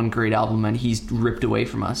puts out one great album and he's ripped away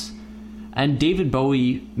from us. And David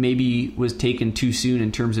Bowie maybe was taken too soon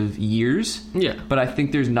in terms of years. Yeah. But I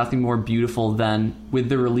think there's nothing more beautiful than, with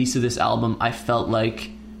the release of this album, I felt like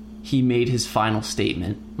he made his final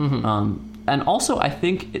statement. And also, I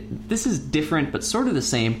think this is different, but sort of the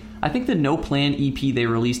same. I think the No Plan EP they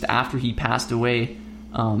released after he passed away,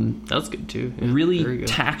 that's good too. Yeah, really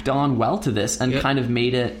tacked on well to this and kind of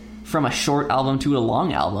made it from a short album to a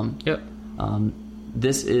long album. Yep.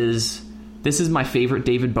 This is my favorite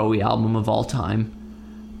David Bowie album of all time.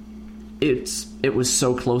 It was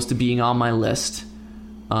so close to being on my list.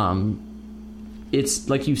 It's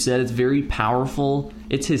like you said, it's very powerful.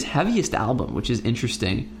 It's his heaviest album, which is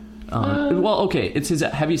interesting. It's his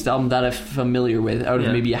heaviest album that I'm familiar with out of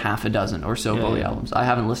maybe a half a dozen or so Bowie albums. I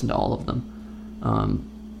haven't listened to all of them.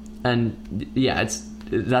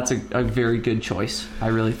 That's a very good choice. I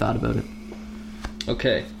really thought about it.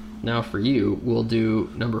 Okay, now for you, we'll do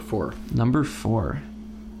number 4. Number 4.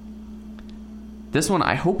 This one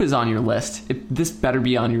I hope is on your list. This better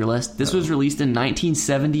be on your list. This was released in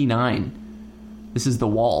 1979. This is The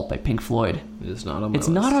Wall by Pink Floyd. It's not on my list. It's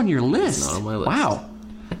not on your list. It's not on my list. Wow.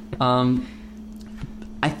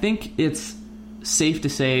 I think it's safe to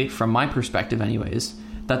say, from my perspective anyways,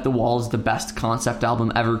 that The Wall is the best concept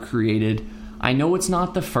album ever created. I know it's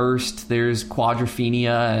not the first. There's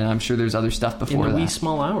Quadrophenia, and I'm sure there's other stuff before that. Wee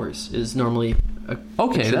Small Hours is normally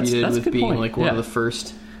that's a with good being point. Like one of the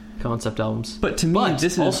first concept albums. But to me,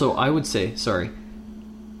 this is also, I would say,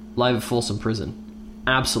 Live at Folsom Prison,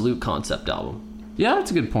 absolute concept album. Yeah,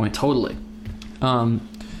 that's a good point. Totally.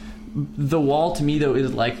 The Wall, to me, though,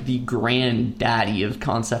 is like the granddaddy of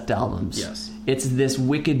concept albums. Yes. It's this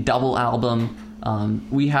wicked double album.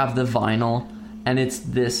 We have the vinyl, and it's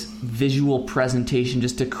this visual presentation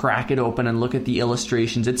just to crack it open and look at the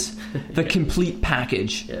illustrations. It's the complete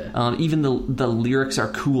package. Yeah. Even the lyrics are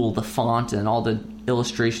cool, the font and all the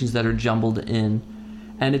illustrations that are jumbled in.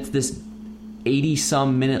 And it's this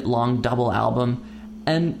 80-some minute long double album.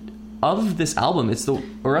 And of this album,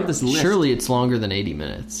 of this list, surely it's longer than 80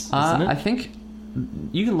 minutes, isn't it? I think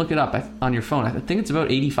You can look it up on your phone. I think it's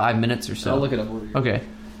about 85 minutes or so. I'll look it up. Okay.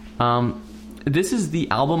 This is the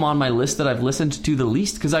album on my list that I've listened to the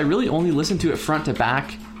least, because I really only listen to it front to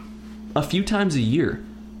back a few times a year.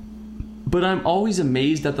 But I'm always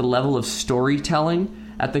amazed at the level of storytelling,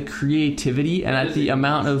 at the creativity, and at the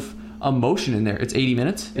amount of emotion in there. It's 80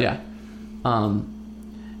 minutes? Yeah.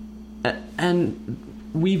 And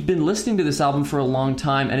we've been listening to this album for a long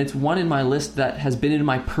time, and it's one in my list that has been in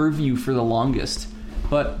my purview for the longest.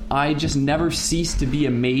 But I just never cease to be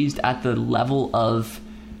amazed at the level of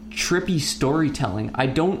trippy storytelling. I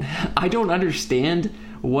don't understand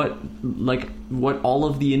what all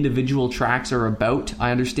of the individual tracks are about.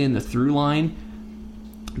 I understand the through line,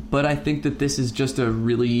 but I think that this is just a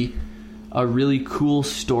really cool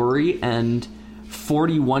story, and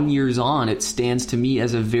 41 years on, it stands to me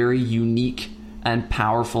as a very unique and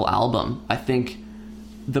powerful album. I think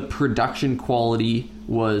the production quality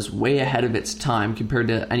was way ahead of its time compared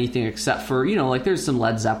to anything except for, there's some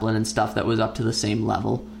Led Zeppelin and stuff that was up to the same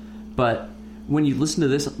level. But when you listen to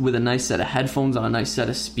this with a nice set of headphones on a nice set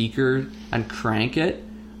of speakers and crank it,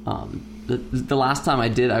 the last time I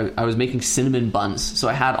did, I was making cinnamon buns, so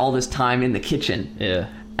I had all this time in the kitchen. Yeah.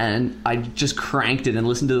 And I just cranked it and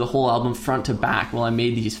listened to the whole album front to back while I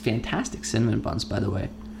made these fantastic cinnamon buns, by the way.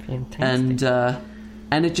 Fantastic.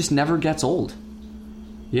 And it just never gets old.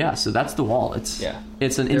 Yeah, so that's The Wall. It's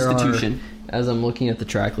an institution. As I'm looking at the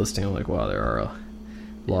track listing, I'm like, wow, there are a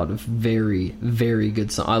lot of very, very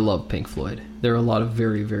good songs. I love Pink Floyd. There are a lot of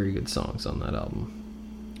very, very good songs on that album.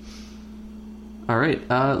 All right,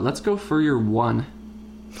 let's go for your one.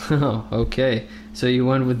 Oh, okay. So you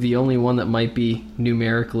went with the only one that might be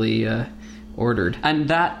numerically ordered. And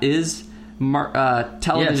that is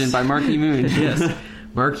Television by Marquee Moon. Yes.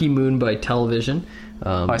 Marquee Moon by Television.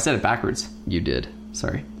 I said it backwards. You did.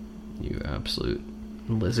 Sorry. You absolute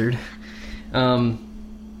lizard.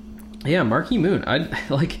 Yeah, Marquee Moon.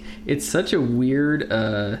 It's such a weird...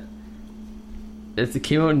 it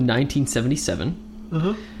came out in 1977.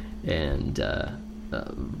 Uh-huh. And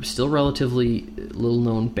still relatively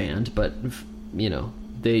little-known band, but,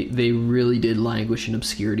 they really did languish in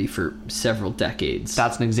obscurity for several decades.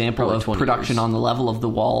 That's an example of production on the level of The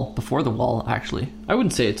Wall, before The Wall, actually. I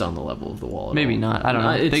wouldn't say it's on the level of The Wall at Maybe all. Not. I don't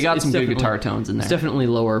know. They got some good guitar tones in there. It's definitely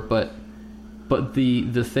lower, but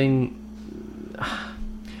the thing...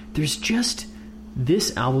 There's just...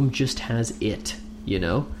 This album just has it,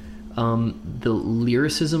 The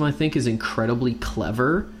lyricism, I think, is incredibly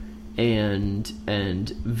clever and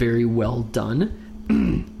very well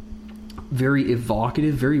done. Very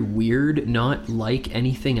evocative, very weird, not like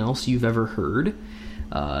anything else you've ever heard.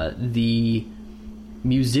 The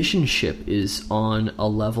musicianship is on a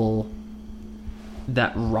level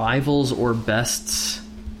that rivals or bests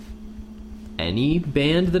any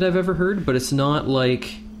band that I've ever heard, but it's not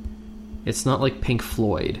like Pink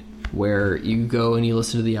Floyd, where you go and you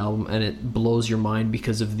listen to the album and it blows your mind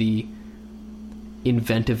because of the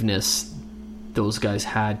inventiveness those guys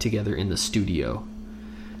had together in the studio.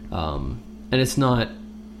 And it's not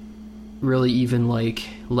really even like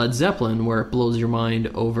Led Zeppelin, where it blows your mind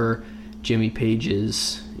over Jimmy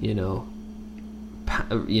Page's,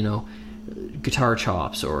 guitar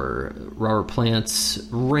chops, or Robert Plant's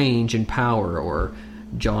range and power, or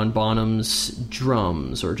John Bonham's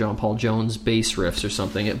drums, or John Paul Jones' bass riffs or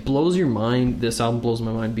something. It blows your mind. This album blows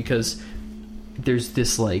my mind because there's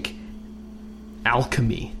this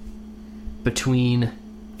alchemy between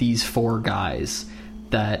these four guys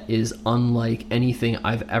that is unlike anything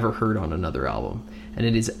I've ever heard on another album. And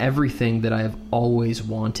it is everything that I have always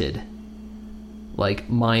wanted.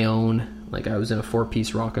 My own... I was in a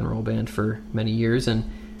 4-piece rock and roll band for many years, and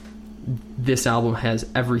this album has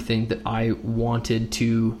everything that I wanted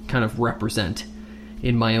to kind of represent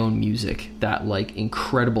in my own music. That,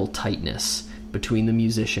 incredible tightness between the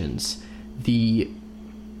musicians. The...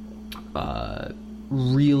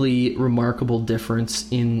 really remarkable difference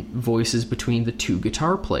in voices between the two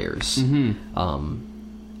guitar players. Mm-hmm.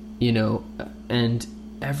 And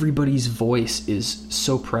everybody's voice is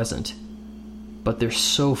so present, but they're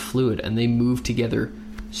so fluid and they move together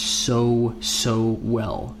so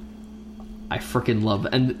well. I freaking love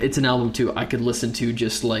it. And it's an album too I could listen to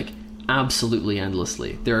just absolutely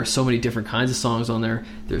endlessly. There are so many different kinds of songs on there.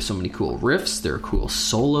 There's so many cool riffs. There are cool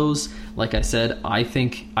solos. Like I said, I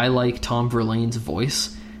think I like Tom Verlaine's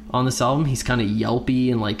voice on this album. He's kind of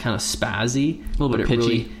yelpy and kind of spazzy, a little bit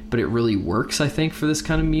pitchy, but it really works, I think, for this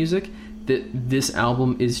kind of music. That this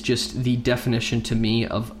album is just the definition to me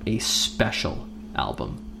of a special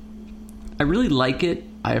album. I really like it.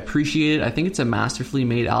 I appreciate it. I think it's a masterfully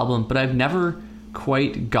made album, but I've never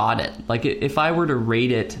quite got it. Like, if I were to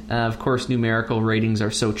rate it, of course numerical ratings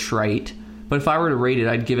are so trite, but if I were to rate it,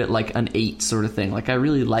 I'd give it like an 8 sort of thing. Like, I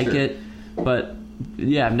really like it, but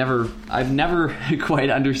yeah, I've never quite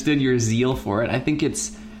understood your zeal for it. I think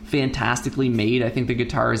it's fantastically made. I think the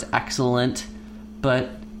guitar is excellent, but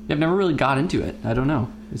I've never really got into it. I don't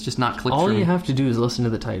know. It's just not clicked for me. All you have to do is listen to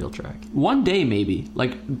the title track. One day, maybe.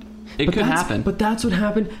 Like, it could happen. But that's what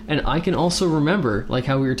happened. And I can also remember, like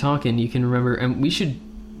how we were talking, you can remember, and we should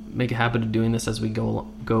make a habit of doing this as we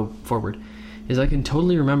go forward, is I can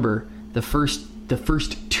totally remember the first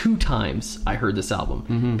 2 times I heard this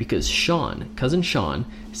album, because cousin Sean,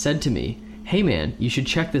 said to me, "Hey man, you should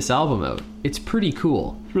check this album out. It's pretty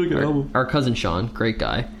cool." It's a really good album. Our cousin Sean, great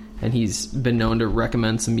guy, and he's been known to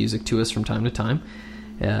recommend some music to us from time to time.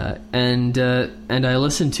 And I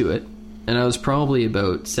listened to it, and I was probably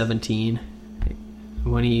about 17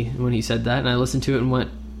 when he said that, and I listened to it and went,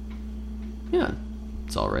 "Yeah,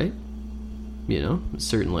 it's all right." You know, it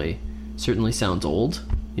certainly sounds old.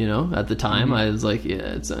 You know, at the time I was like,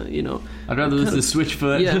 yeah, it's you know, I'd rather listen to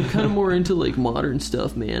Switchfoot. Yeah, I'm kind of more into like modern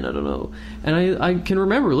stuff, man. I don't know. And I can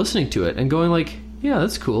remember listening to it and going like, yeah,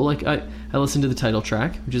 that's cool. Like I listened to the title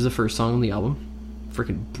track, which is the first song on the album.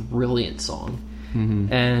 Freaking brilliant song.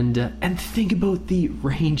 And think about the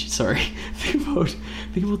range. Sorry, think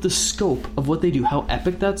about the scope of what they do. How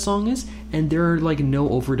epic that song is, and there are like no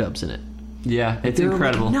overdubs in it. Yeah, it's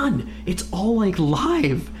incredible. Like none. It's all like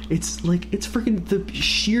live. It's freaking the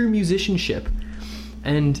sheer musicianship,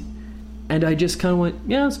 and I just kind of went,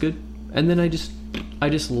 yeah, it's good. And then I just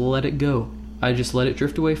let it go. I just let it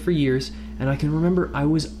drift away for years. And I can remember I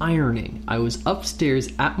was ironing. I was upstairs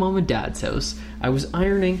at Mom and Dad's house. I was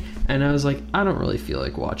ironing, and I was like, I don't really feel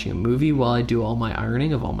like watching a movie while I do all my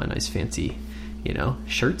ironing of all my nice fancy, you know,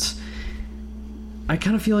 shirts. I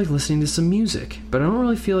kind of feel like listening to some music, but I don't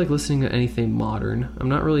really feel like listening to anything modern. I'm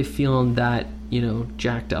not really feeling that, you know,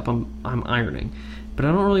 jacked up. I'm ironing, but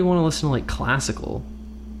I don't really want to listen to like classical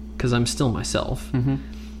because I'm still myself. And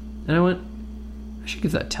I went, I should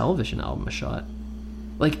give that Television album a shot.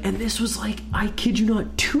 Like, and this was like, I kid you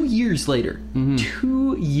not, 2 years later.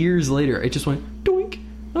 2 years later, it just went doink.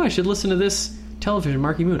 Oh, I should listen to this Television,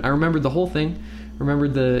 Marky Moon. I remembered the whole thing.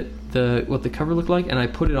 Remembered the what the cover looked like, and I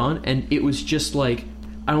put it on, and it was just like,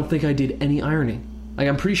 I don't think I did any ironing. Like,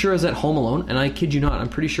 I'm pretty sure I was at home alone, and I kid you not, I'm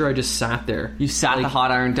pretty sure I just sat there. You sat like, the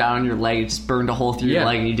hot iron down on your leg, it just burned a hole through your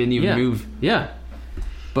leg, and you didn't even move. Yeah.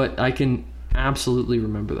 But I can absolutely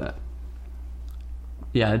remember that.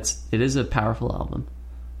 Yeah, it is a powerful album.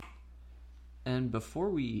 And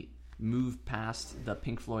before we move past the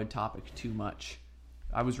Pink Floyd topic too much,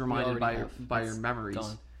 I was reminded by your memories.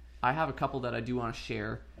 Gone. I have a couple that I do want to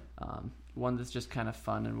share. One that's just kind of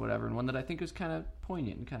fun and whatever, and one that I think is kind of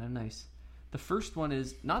poignant and kind of nice. The first one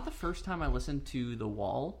is not the first time I listened to The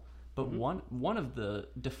Wall, but one of the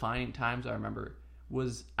defining times I remember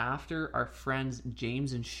was after our friends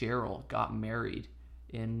James and Cheryl got married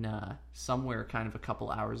in somewhere kind of a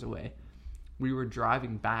couple hours away. We were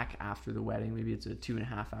driving back after the wedding. Maybe it's a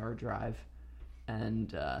 2.5 hour drive.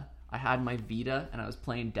 And I had my Vita and I was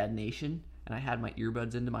playing Dead Nation. And I had my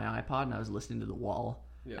earbuds into my iPod and I was listening to The Wall.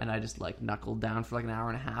 Yeah. And I just like knuckled down for like an hour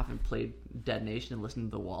and a half and played Dead Nation and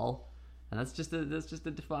listened to The Wall. And that's just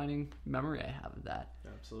a defining memory I have of that.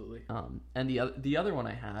 Absolutely. And the other one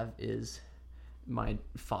I have is my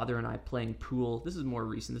father and I playing pool. This is more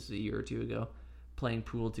recent. This is a year or two ago. Playing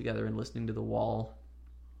pool together and listening to The Wall.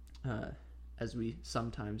 As we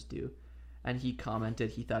sometimes do. And he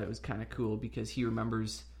commented he thought it was kind of cool because he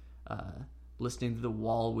remembers listening to The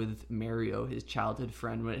Wall with Mario, his childhood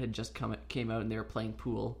friend, when it had just came out and they were playing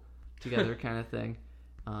pool together kind of thing.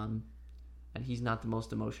 And he's not the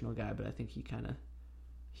most emotional guy, but I think he kind of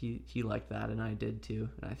he liked that, and I did too.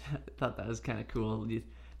 And I thought that was kind of cool. You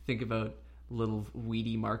think about little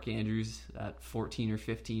weedy Mark Andrews at 14 or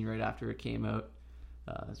 15 right after it came out.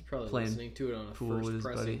 He's probably listening to it on a first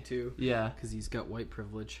pressing too. Yeah, because he's got white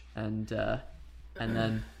privilege. And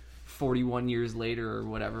then 41 years later or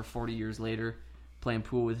whatever, 40 years later, playing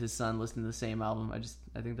pool with his son, listening to the same album.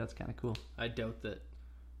 I think that's kind of cool. I doubt that.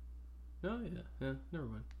 No, yeah. Never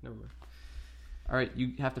mind. All right,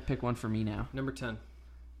 you have to pick one for me now. Number 10.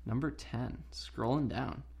 Scrolling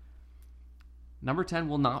down. Number 10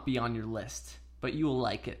 will not be on your list, but you will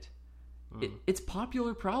like it. It's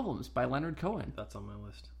Popular Problems by Leonard Cohen. That's on my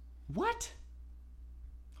list. What?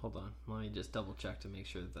 Hold on. Let me just double check to make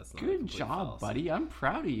sure that's not good job, fallacy. Buddy. I'm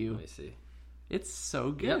proud of you. Let me see. It's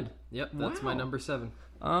so good. Yep. That's my number 7.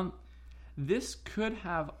 This could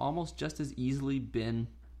have almost just as easily been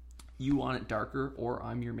You Want It Darker or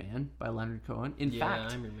I'm Your Man by Leonard Cohen. In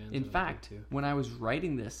fact, I'm Your Man. when I was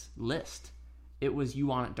writing this list, it was You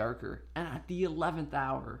Want It Darker. And at the 11th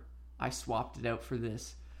hour, I swapped it out for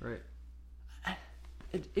this. Right.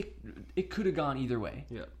 It could have gone either way.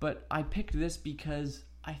 Yeah. But I picked this because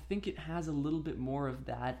I think it has a little bit more of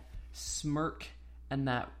that smirk and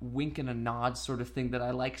that wink and a nod sort of thing that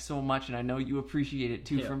I like so much, and I know you appreciate it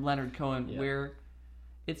too, from Leonard Cohen, where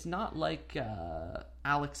it's not like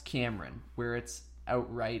Alex Cameron, where it's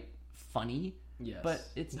outright funny. Yes. But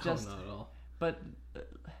it's just... not at all. But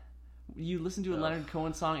you listen to a Leonard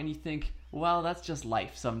Cohen song and you think, well, that's just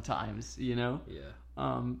life sometimes, you know? Yeah.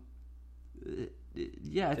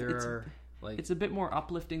 It's a bit more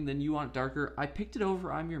uplifting than You Want It Darker. I picked it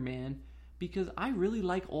over I'm Your Man because I really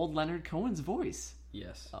like old Leonard Cohen's voice.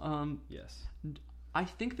 Yes. Yes. I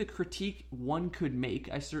think the critique one could make,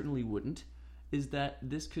 I certainly wouldn't, is that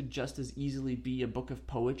this could just as easily be a book of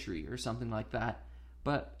poetry or something like that.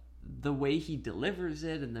 But the way he delivers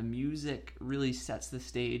it and the music really sets the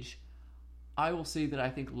stage. I will say that I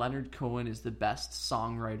think Leonard Cohen is the best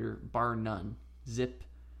songwriter, bar none. Zip,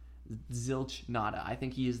 zilch, nada. I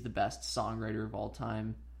think he is the best songwriter of all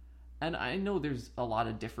time. And I know there's a lot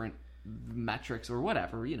of different metrics or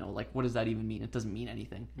whatever, you know, like what does that even mean? It doesn't mean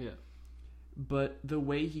anything. Yeah. But the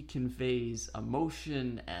way he conveys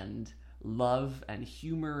emotion and love and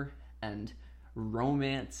humor and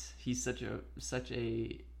romance, he's such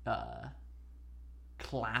a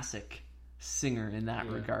classic singer in that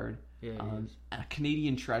regard. Yeah, a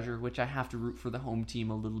Canadian treasure, which I have to root for the home team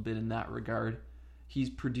a little bit in that regard. He's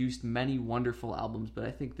produced many wonderful albums, but I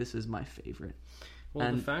think this is my favorite.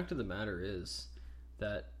 Well, the fact of the matter is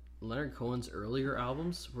that Leonard Cohen's earlier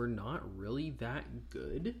albums were not really that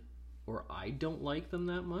good, or I don't like them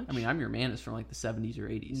that much. I mean, I'm Your Man is from like the 70s or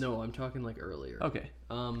 80s. No, I'm talking like earlier. Okay.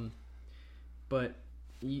 But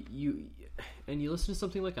you listen to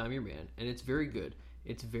something like I'm Your Man, and it's very good.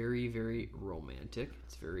 It's very, very romantic.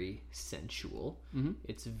 It's very sensual. Mm-hmm.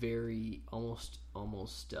 It's very almost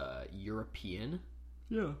European.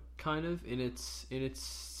 Yeah. Kind of in its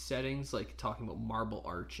settings, like talking about marble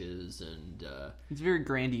arches and it's very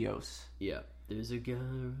grandiose. Yeah. There's a guy.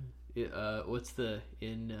 What's the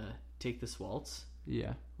in Take This Waltz?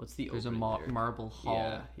 Yeah. What's the There's a opening marble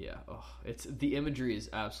hall. Yeah. Oh, it's the imagery is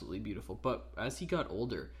absolutely beautiful. But as he got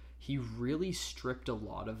older, he really stripped a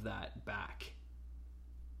lot of that back.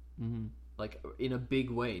 Mm-hmm. Like in a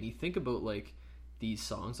big way. And you think about like these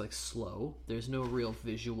songs like Slow, there's no real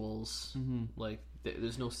visuals. Mm-hmm. Like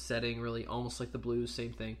there's no setting really, almost like the blues,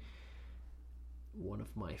 same thing. One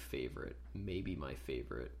of my favorite, maybe my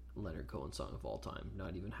favorite Leonard Cohen song of all time,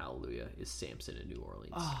 not even Hallelujah, is Samson in New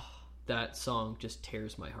Orleans. Oh. That song just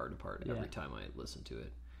tears my heart apart every time I listen to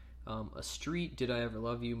it. A Street, Did I Ever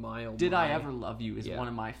Love You, My Oh My. Did I Ever Love You is one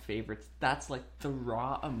of my favorites. That's like the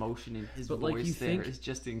raw emotion in his voice is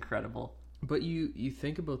just incredible. But you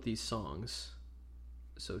think about these songs.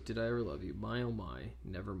 So Did I Ever Love You, My Oh My,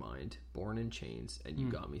 Nevermind, Born in Chains, and You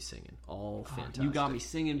Got Me Singing. All fantastic. You Got Me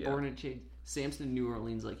Singing, Born in Chains, Samson in New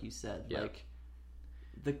Orleans, like you said. Yeah. Like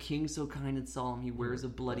the king so kind and solemn, he wears a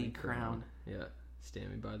bloody crown. Yeah.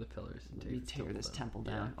 Standing by the pillars and we tear this temple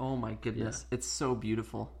down. Yeah. Oh my goodness. Yeah. It's so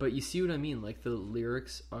beautiful. But you see what I mean? Like the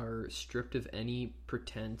lyrics are stripped of any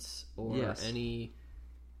pretense or any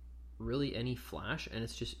flash, and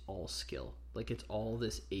it's just all skill. Like it's all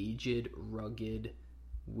this aged, rugged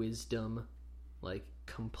wisdom, like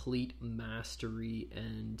complete mastery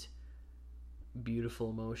and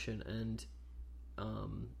beautiful emotion. And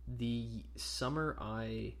the summer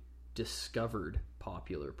I discovered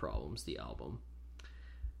Popular Problems, the album,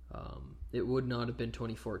 it would not have been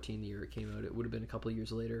 2014, the year it came out. It would have been a couple of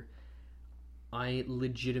years later. I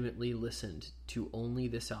legitimately listened to only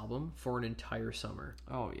this album for an entire summer.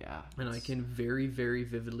 Oh, yeah. And I can very, very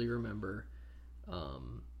vividly remember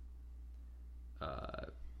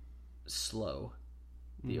Slow,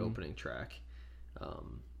 the opening track.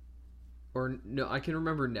 Or, no, I can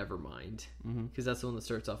remember Nevermind, because that's the one that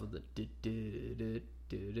starts off with the...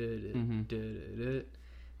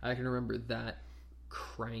 I can remember that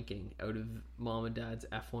cranking out of Mom and Dad's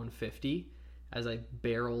F-150 as I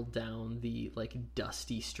barreled down the like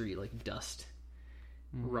dusty street, like dust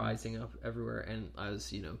rising up everywhere, and I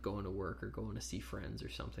was going to work or going to see friends or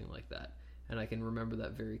something like that. And I can remember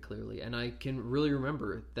that very clearly, and I can really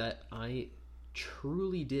remember that I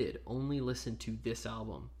truly did only listen to this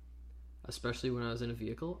album, especially when I was in a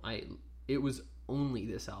vehicle. It was only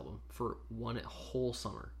this album for one whole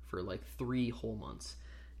summer, for like 3 whole months.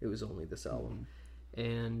 It was only this album.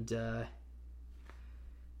 And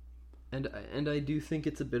I do think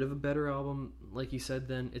it's a bit of a better album, like you said.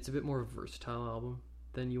 Then it's a bit more versatile album.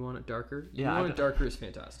 than You Want It Darker. Yeah, You Want It Darker is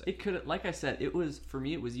fantastic. It could, like I said, it was for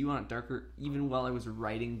me. It was You Want It Darker. Even while I was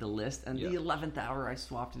writing the list, and the 11th hour, I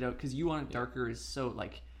swapped it out because You Want It Darker is so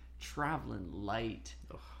like traveling light,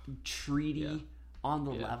 treaty on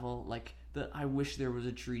the level. Like I wish there was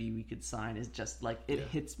a treaty we could sign. Is just like it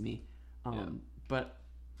hits me. But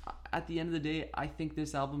at the end of the day, I think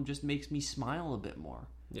this album just makes me smile a bit more.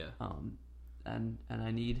 Yeah. And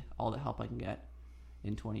I need all the help I can get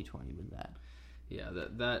in 2020 with that. Yeah,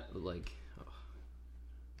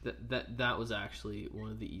 that was actually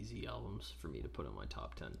one of the easy albums for me to put on my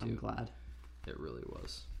top 10 too. I'm glad. It really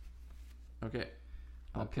was. Okay.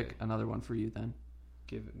 I'll pick another one for you then.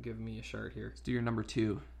 Give me a shard here. Let's do your number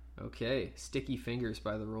 2. Okay, Sticky Fingers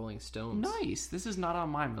by the Rolling Stones. Nice. This is not on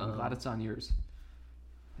mine, but I'm glad it's on yours.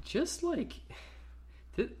 Just like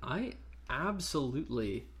I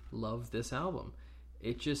absolutely love this album.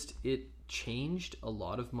 It changed a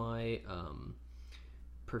lot of my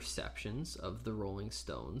perceptions of the Rolling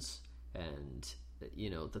Stones, and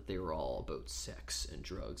that they were all about sex and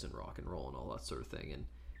drugs and rock and roll and all that sort of thing. And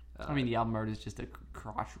I mean, the album art is just a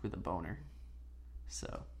crotch with a boner,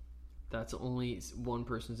 so that's only one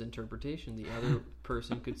person's interpretation. The other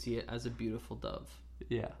person could see it as a beautiful dove.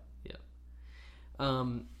 Yeah.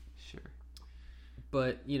 Sure.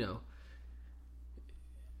 But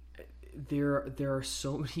there are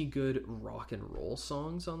so many good rock and roll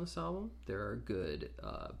songs on this album. There are good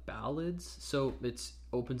ballads. So it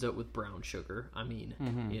opens out with Brown Sugar. I mean,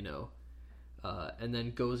 and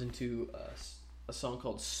then goes into a song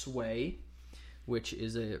called Sway, which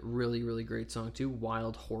is a really, really great song too.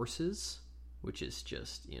 Wild Horses, which is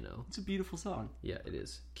just, it's a beautiful song. Yeah, it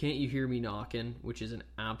is. Can't You Hear Me Knockin', which is an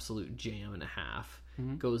absolute jam and a half.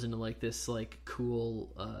 Goes into like this like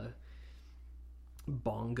cool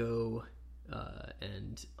bongo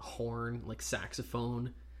and horn, like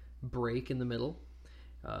saxophone break in the middle.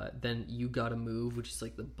 Then You Gotta Move, which is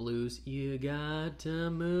like the blues. You got to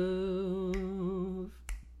move.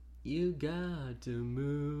 You got to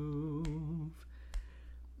move.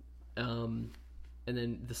 And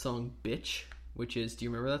then the song Bitch, which is, do you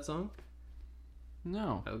remember that song?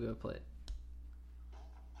 No. I'll go play it.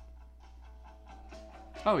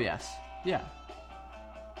 Oh, yes. Yeah.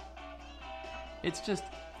 It's just,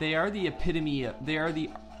 they are the epitome, they are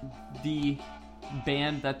the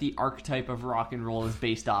band that the archetype of rock and roll is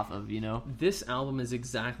based off of, This album is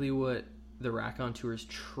exactly what the Raconteurs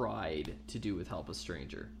tried to do with Help a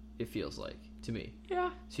Stranger, it feels like, to me.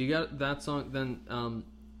 Yeah. So you got that song, then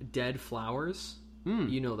Dead Flowers.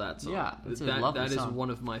 You know that song. Yeah, it's a lovely that song. is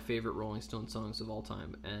one of my favorite Rolling Stone songs of all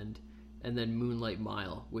time. And then Moonlight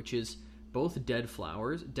Mile, which is both Dead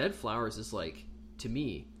Flowers. Dead Flowers is like, to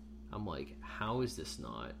me, I'm like, how is this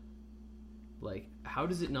not? Like, how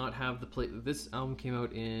does it not have the play? This album came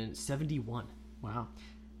out in 1971. Wow.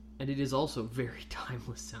 And it is also very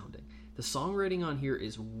timeless sounding. The songwriting on here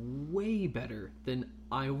is way better than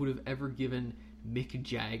I would have ever given Mick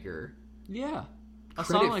Jagger. Yeah. A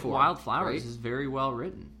credit song like for, Wildflowers right? is very well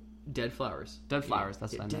written. Dead Flowers. Dead Flowers,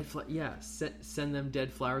 that's what I meant. Send them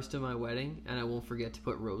dead flowers to my wedding, and I won't forget to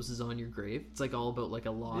put roses on your grave. It's like all about like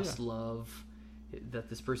a lost love that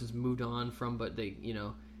this person's moved on from, but they,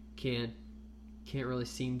 can't really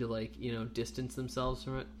seem to like, distance themselves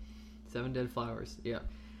from it. 7 Dead Flowers, yeah.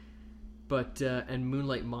 But, and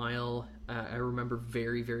Moonlight Mile, I remember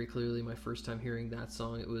very, very clearly my first time hearing that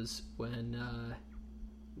song. It was when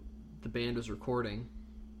the band was recording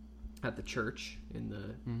at the church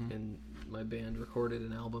and my band recorded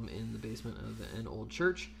an album in the basement of an old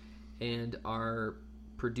church, and our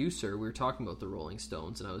producer, we were talking about the Rolling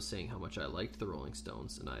Stones, and I was saying how much I liked the Rolling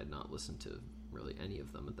Stones, and I had not listened to really any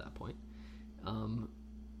of them at that point.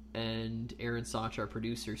 And Aaron Sach, our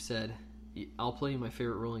producer, said, I'll play you my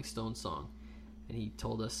favorite Rolling Stones song. And he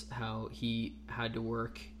told us how he had to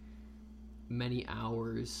work many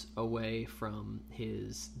hours away from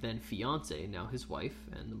his then fiance, now his wife,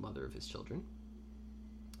 and the mother of his children.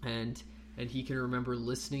 And he can remember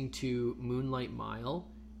listening to Moonlight Mile,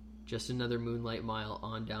 just another Moonlight Mile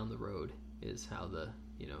on down the road, is how the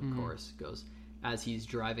chorus goes, as he's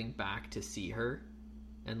driving back to see her,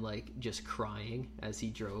 and like just crying as he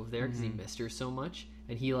drove there because he missed her so much,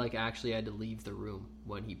 and he like actually had to leave the room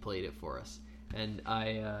when he played it for us. And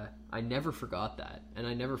I never forgot that, and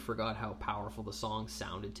I never forgot how powerful the song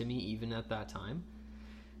sounded to me even at that time.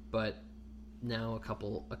 But now a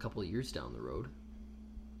couple years down the road,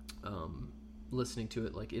 listening to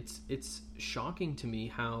it, like it's shocking to me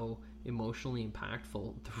how emotionally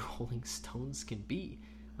impactful the Rolling Stones can be.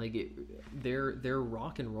 Like their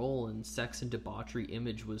rock and roll and sex and debauchery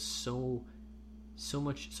image was so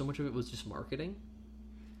much of it was just marketing.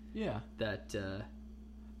 Yeah. That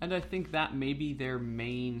And I think that may be their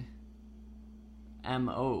main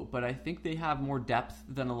MO, but I think they have more depth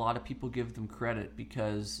than a lot of people give them credit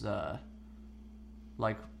because,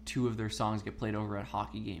 like, 2 of their songs get played over at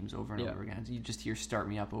hockey games over and over again. So you just hear Start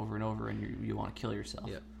Me Up over and over and you want to kill yourself.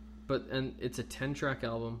 Yeah. And it's a 10-track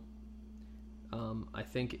album. I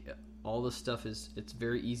think all the stuff it's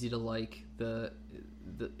very easy to like.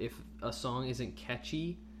 If a song isn't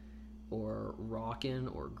catchy or rockin'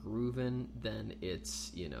 or groovin', then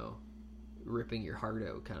it's, ripping your heart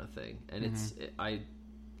out kind of thing. And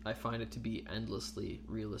I find it to be endlessly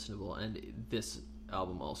re-listenable. And this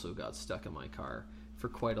album also got stuck in my car for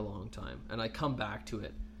quite a long time, and I come back to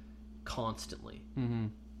it constantly.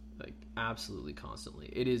 Like, absolutely constantly.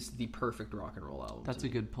 It is the perfect rock and roll album. That's a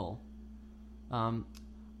good pull.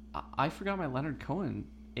 I forgot my Leonard Cohen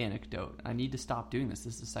anecdote. I need to stop doing this.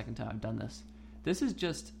 This is the second time I've done this. This is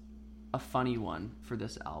just a funny one for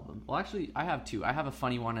this album. Well, actually, I have 2. I have a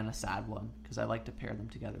funny one and a sad one because I like to pair them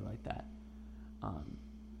together like that.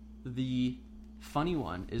 The funny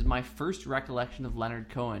one is my first recollection of Leonard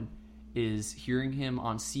Cohen is hearing him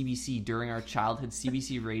on CBC during our childhood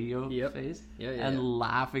CBC radio phase and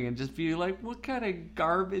laughing and just being like, what kind of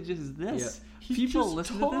garbage is this? People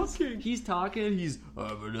listen to this. He's talking, he's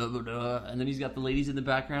and then he's got the ladies in the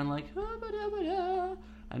background like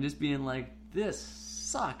and just being like, this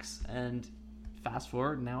sucks. And fast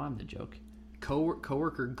forward, now I'm the joke.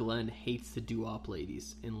 Coworker Glenn hates the doo-wop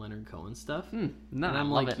ladies in Leonard Cohen stuff. No, and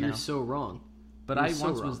I'm like, you're so wrong. But I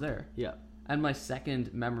once was there. Yeah. And my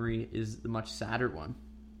second memory is the much sadder one.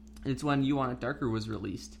 It's when You Want It Darker was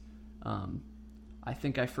released. I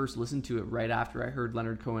think I first listened to it right after I heard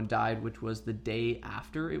Leonard Cohen died, which was the day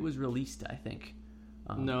after it was released, I think.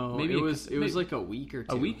 No, maybe it was like a week or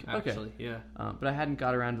 2. A week? Actually, okay. Yeah. But I hadn't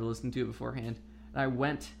got around to listening to it beforehand. And I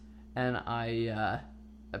went and I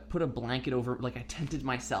put a blanket over, like I tented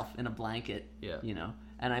myself in a blanket,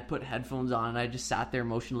 and I put headphones on and I just sat there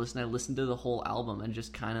motionless and I listened to the whole album and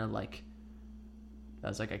just kind of like, I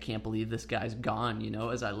was like, I can't believe this guy's gone,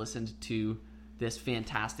 as I listened to this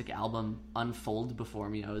fantastic album unfold before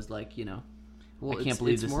me. I was like, well, I can't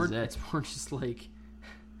believe this is it. It's more just like,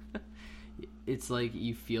 it's like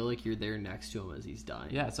you feel like you're there next to him as he's dying.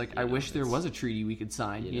 Yeah, it's like, I wish there was a treaty we could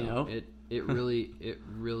sign, It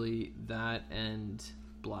really, that and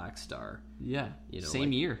Black Star. Yeah,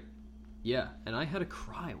 same year. Yeah, and I had to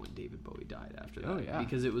cry when David Bowie died after that. Oh, yeah.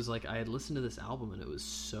 Because it was like, I had listened to this album and it was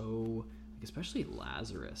so, especially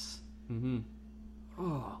Lazarus.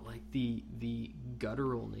 Oh, like the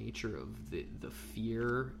guttural nature of the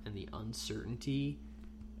fear and the uncertainty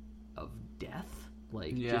of death.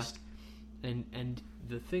 Like, just... And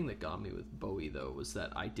the thing that got me with Bowie, though, was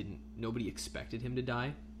that nobody expected him to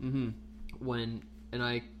die.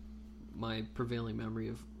 My prevailing memory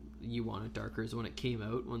of You Want It Darker is when it came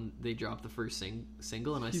out, when they dropped the first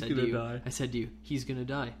single, and I said to you, he's gonna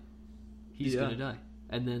die. He's gonna die.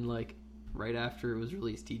 And then, like, right after it was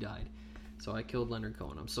released, he died. So I killed Leonard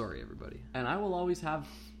Cohen. I'm sorry, everybody. And I will always have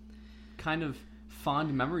kind of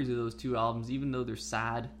fond memories of those 2 albums, even though they're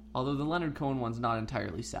sad. Although the Leonard Cohen one's not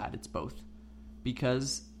entirely sad, it's both.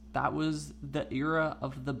 Because that was the era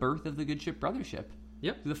of the birth of the Good Ship Brothership.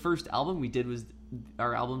 Yep. The first album we did was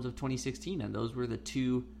our albums of 2016, and those were the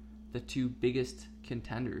two biggest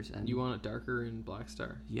contenders. And You Want It Darker and Black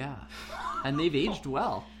Star. Yeah. And they've aged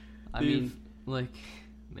well. I mean, like,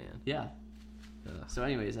 man. Yeah. So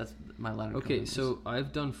anyways, that's my Leonard Cohen. Okay, so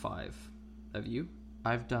I've done 5. Have you?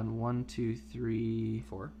 I've done 1, 2, 3...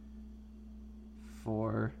 4?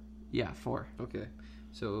 4. Yeah, 4. Okay.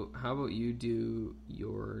 So how about you do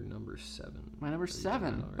your number 7? My number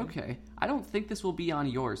 7? Okay. I don't think this will be on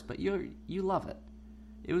yours, but you love it.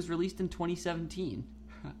 It was released in 2017.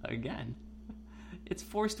 Again. It's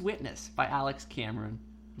Forced Witness by Alex Cameron.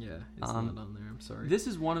 Yeah, it's not on there. I'm sorry. This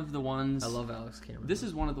is one of the ones... I love Alex Cameron. This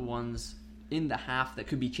is one of the ones in the half that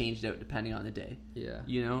could be changed out depending on the day. Yeah.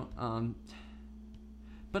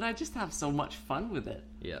 But I just have so much fun with it.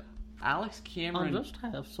 Yeah. Alex Cameron... I just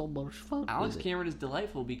have so much fun Alex Cameron is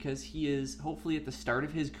delightful because he is hopefully at the start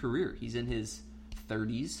of his career. He's in his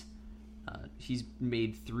 30s. He's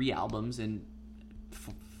made 3 albums in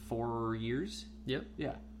 4 years. Yep.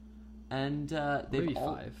 Yeah. And they've maybe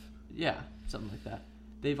all... 5. Yeah, something like that.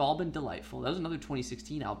 They've all been delightful. That was another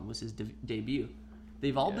 2016 album, was his debut.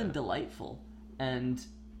 They've all been delightful. And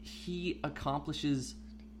he accomplishes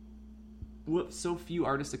what so few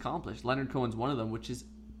artists accomplish. Leonard Cohen's one of them, which is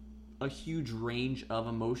a huge range of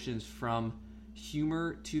emotions from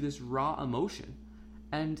humor to this raw emotion.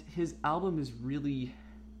 And his album is really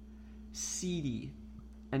seedy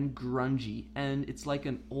and grungy, and it's like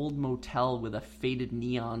an old motel with a faded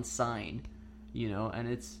neon sign. you know, and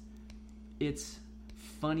it's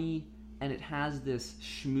funny, and it has this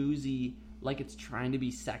schmoozy, like it's trying to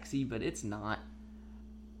be sexy, but it's not.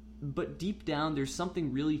 But deep down, there's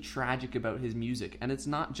something really tragic about his music, and it's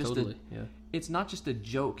not just it's not just a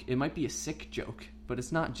joke. It might be a sick joke, but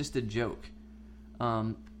it's not just a joke.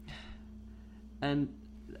 And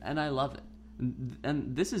I love it.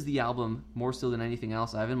 And this is the album more so than anything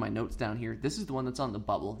else. I have in my notes down here. This is the one that's on the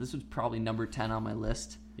bubble. This was probably number 10 on my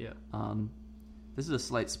list. Yeah. This is a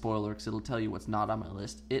slight spoiler because it'll tell you what's not on my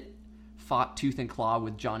list. It fought tooth and claw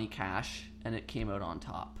with Johnny Cash, and it came out on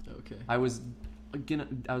top. Okay. I was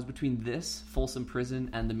between this, Folsom Prison,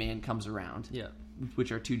 and The Man Comes Around. Yeah.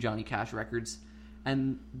 Which are 2 Johnny Cash records.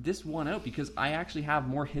 And this won out because I actually have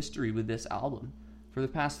more history with this album. For the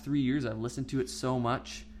past 3 years, I've listened to it so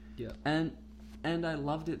much. Yeah. And I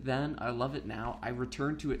loved it then. I love it now. I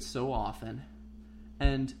return to it so often.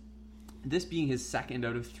 And this being his second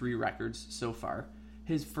out of 3 records so far,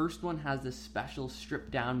 his first one has this special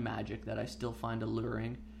stripped down magic that I still find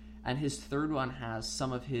alluring. And his third one has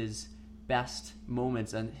some of his best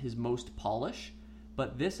moments and his most polish.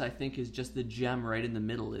 But this, I think, is just the gem right in the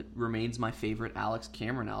middle. It remains my favorite Alex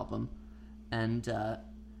Cameron album. And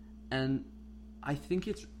I think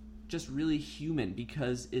it's just really human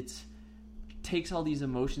because it's takes all these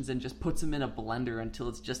emotions and just puts them in a blender until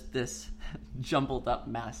it's just this jumbled up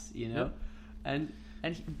mess, you know? Yep.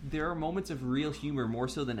 And there are moments of real humor more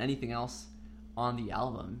so than anything else on the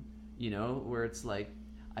album, you know, where it's like,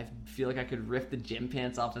 I feel like I could rip the gym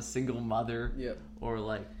pants off a single mother. Yep. Or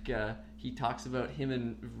like he talks about him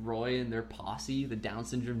and Roy and their posse, the Down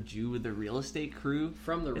syndrome Jew with the real estate crew.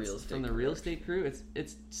 From the real estate crew.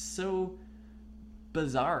 It's so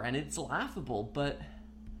bizarre and it's laughable, but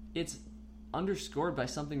it's underscored by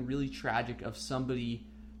something really tragic of somebody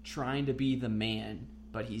trying to be the man,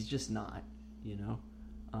 but he's just not, you know?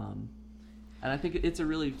 And I think it's a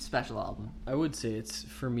really special album. I would say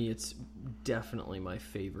for me, it's definitely my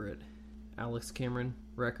favorite Alex Cameron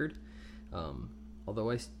record.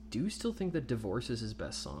 Although I do still think that Divorce is his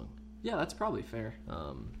best song. Yeah, that's probably fair.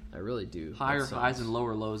 I really do. Higher highs and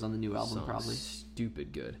lower lows on the new album, probably.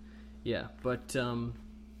 Stupid good. Yeah, but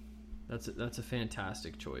that's a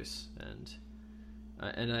fantastic choice, and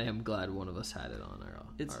I am glad one of us had it on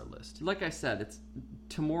our list. Like I said,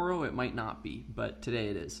 tomorrow it might not be, but today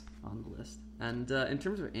it is on the list. And in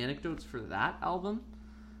terms of anecdotes for that album,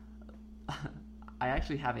 I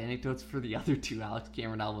actually have anecdotes for the other 2 Alex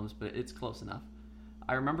Cameron albums, but it's close enough.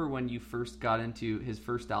 I remember when you first got into his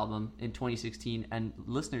first album in 2016, and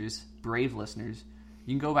listeners, brave listeners,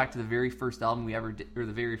 you can go back to the very first album we ever did, or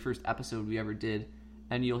the very first episode we ever did,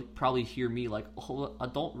 and you'll probably hear me like, oh, I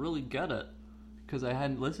don't really get it, because I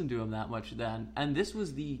hadn't listened to him that much then. And this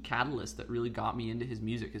was the catalyst that really got me into his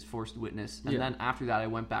music, his Forced Witness. And then after that, I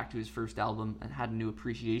went back to his first album and had a new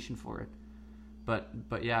appreciation for it.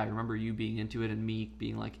 But yeah, I remember you being into it and me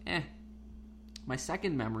being like, eh. My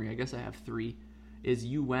second memory, I guess I have 3, is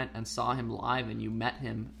you went and saw him live and you met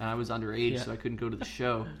him, and I was underage, so I couldn't go to the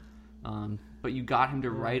show. But you got him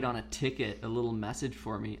to write on a ticket a little message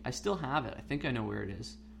for me. I still have it. I think I know where it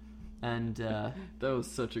is. And that was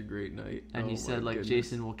such a great night. And you said, like, goodness.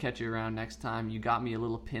 Jason, we'll catch you around next time. You got me a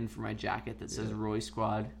little pin for my jacket that says Roy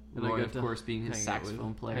Squad. And Roy, of course, being his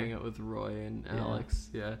saxophone player. Hang out with Roy and Alex.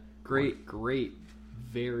 Yeah. Great,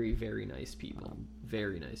 very, very nice people.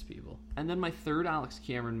 Very nice people. And then my third Alex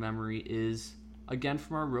Cameron memory is, again,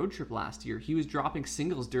 from our road trip last year. He was dropping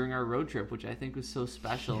singles during our road trip, which I think was so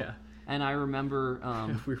special. Yeah. And I remember...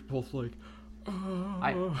 we were both like...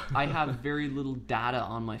 I have very little data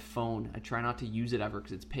on my phone. I try not to use it ever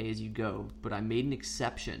because it's pay as you go. But I made an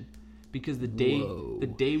exception because the day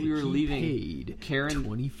we were leaving, paid Karen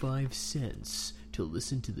 25 cents to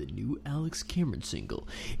listen to the new Alex Cameron single.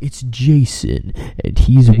 It's Jason, and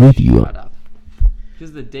he's with you. Shut up.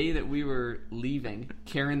 Because the day that we were leaving,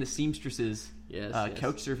 Karen the seamstress's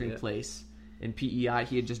couch surfing place in PEI,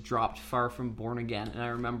 he had just dropped Far From Born Again, and I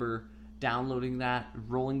remember downloading that,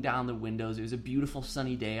 rolling down the windows. It was a beautiful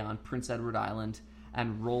sunny day on Prince Edward Island,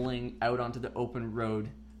 and rolling out onto the open road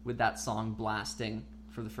with that song blasting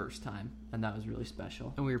for the first time, and that was really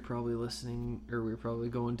special. And we were probably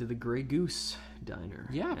going to the Grey Goose Diner,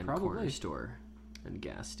 and probably corner store and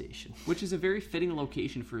gas station, which is a very fitting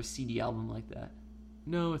location for a CD album like that.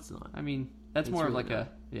 No, it's not. I mean, that's more really of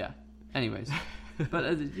like Anyways, but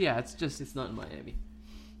it's not in Miami.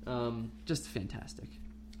 Just fantastic.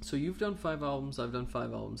 So you've done 5 albums, I've done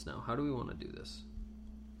 5 albums now. How do we want to do this?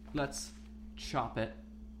 Let's chop it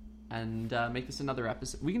and make this another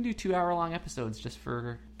episode. We can do 2-hour-long episodes just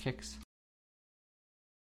for kicks.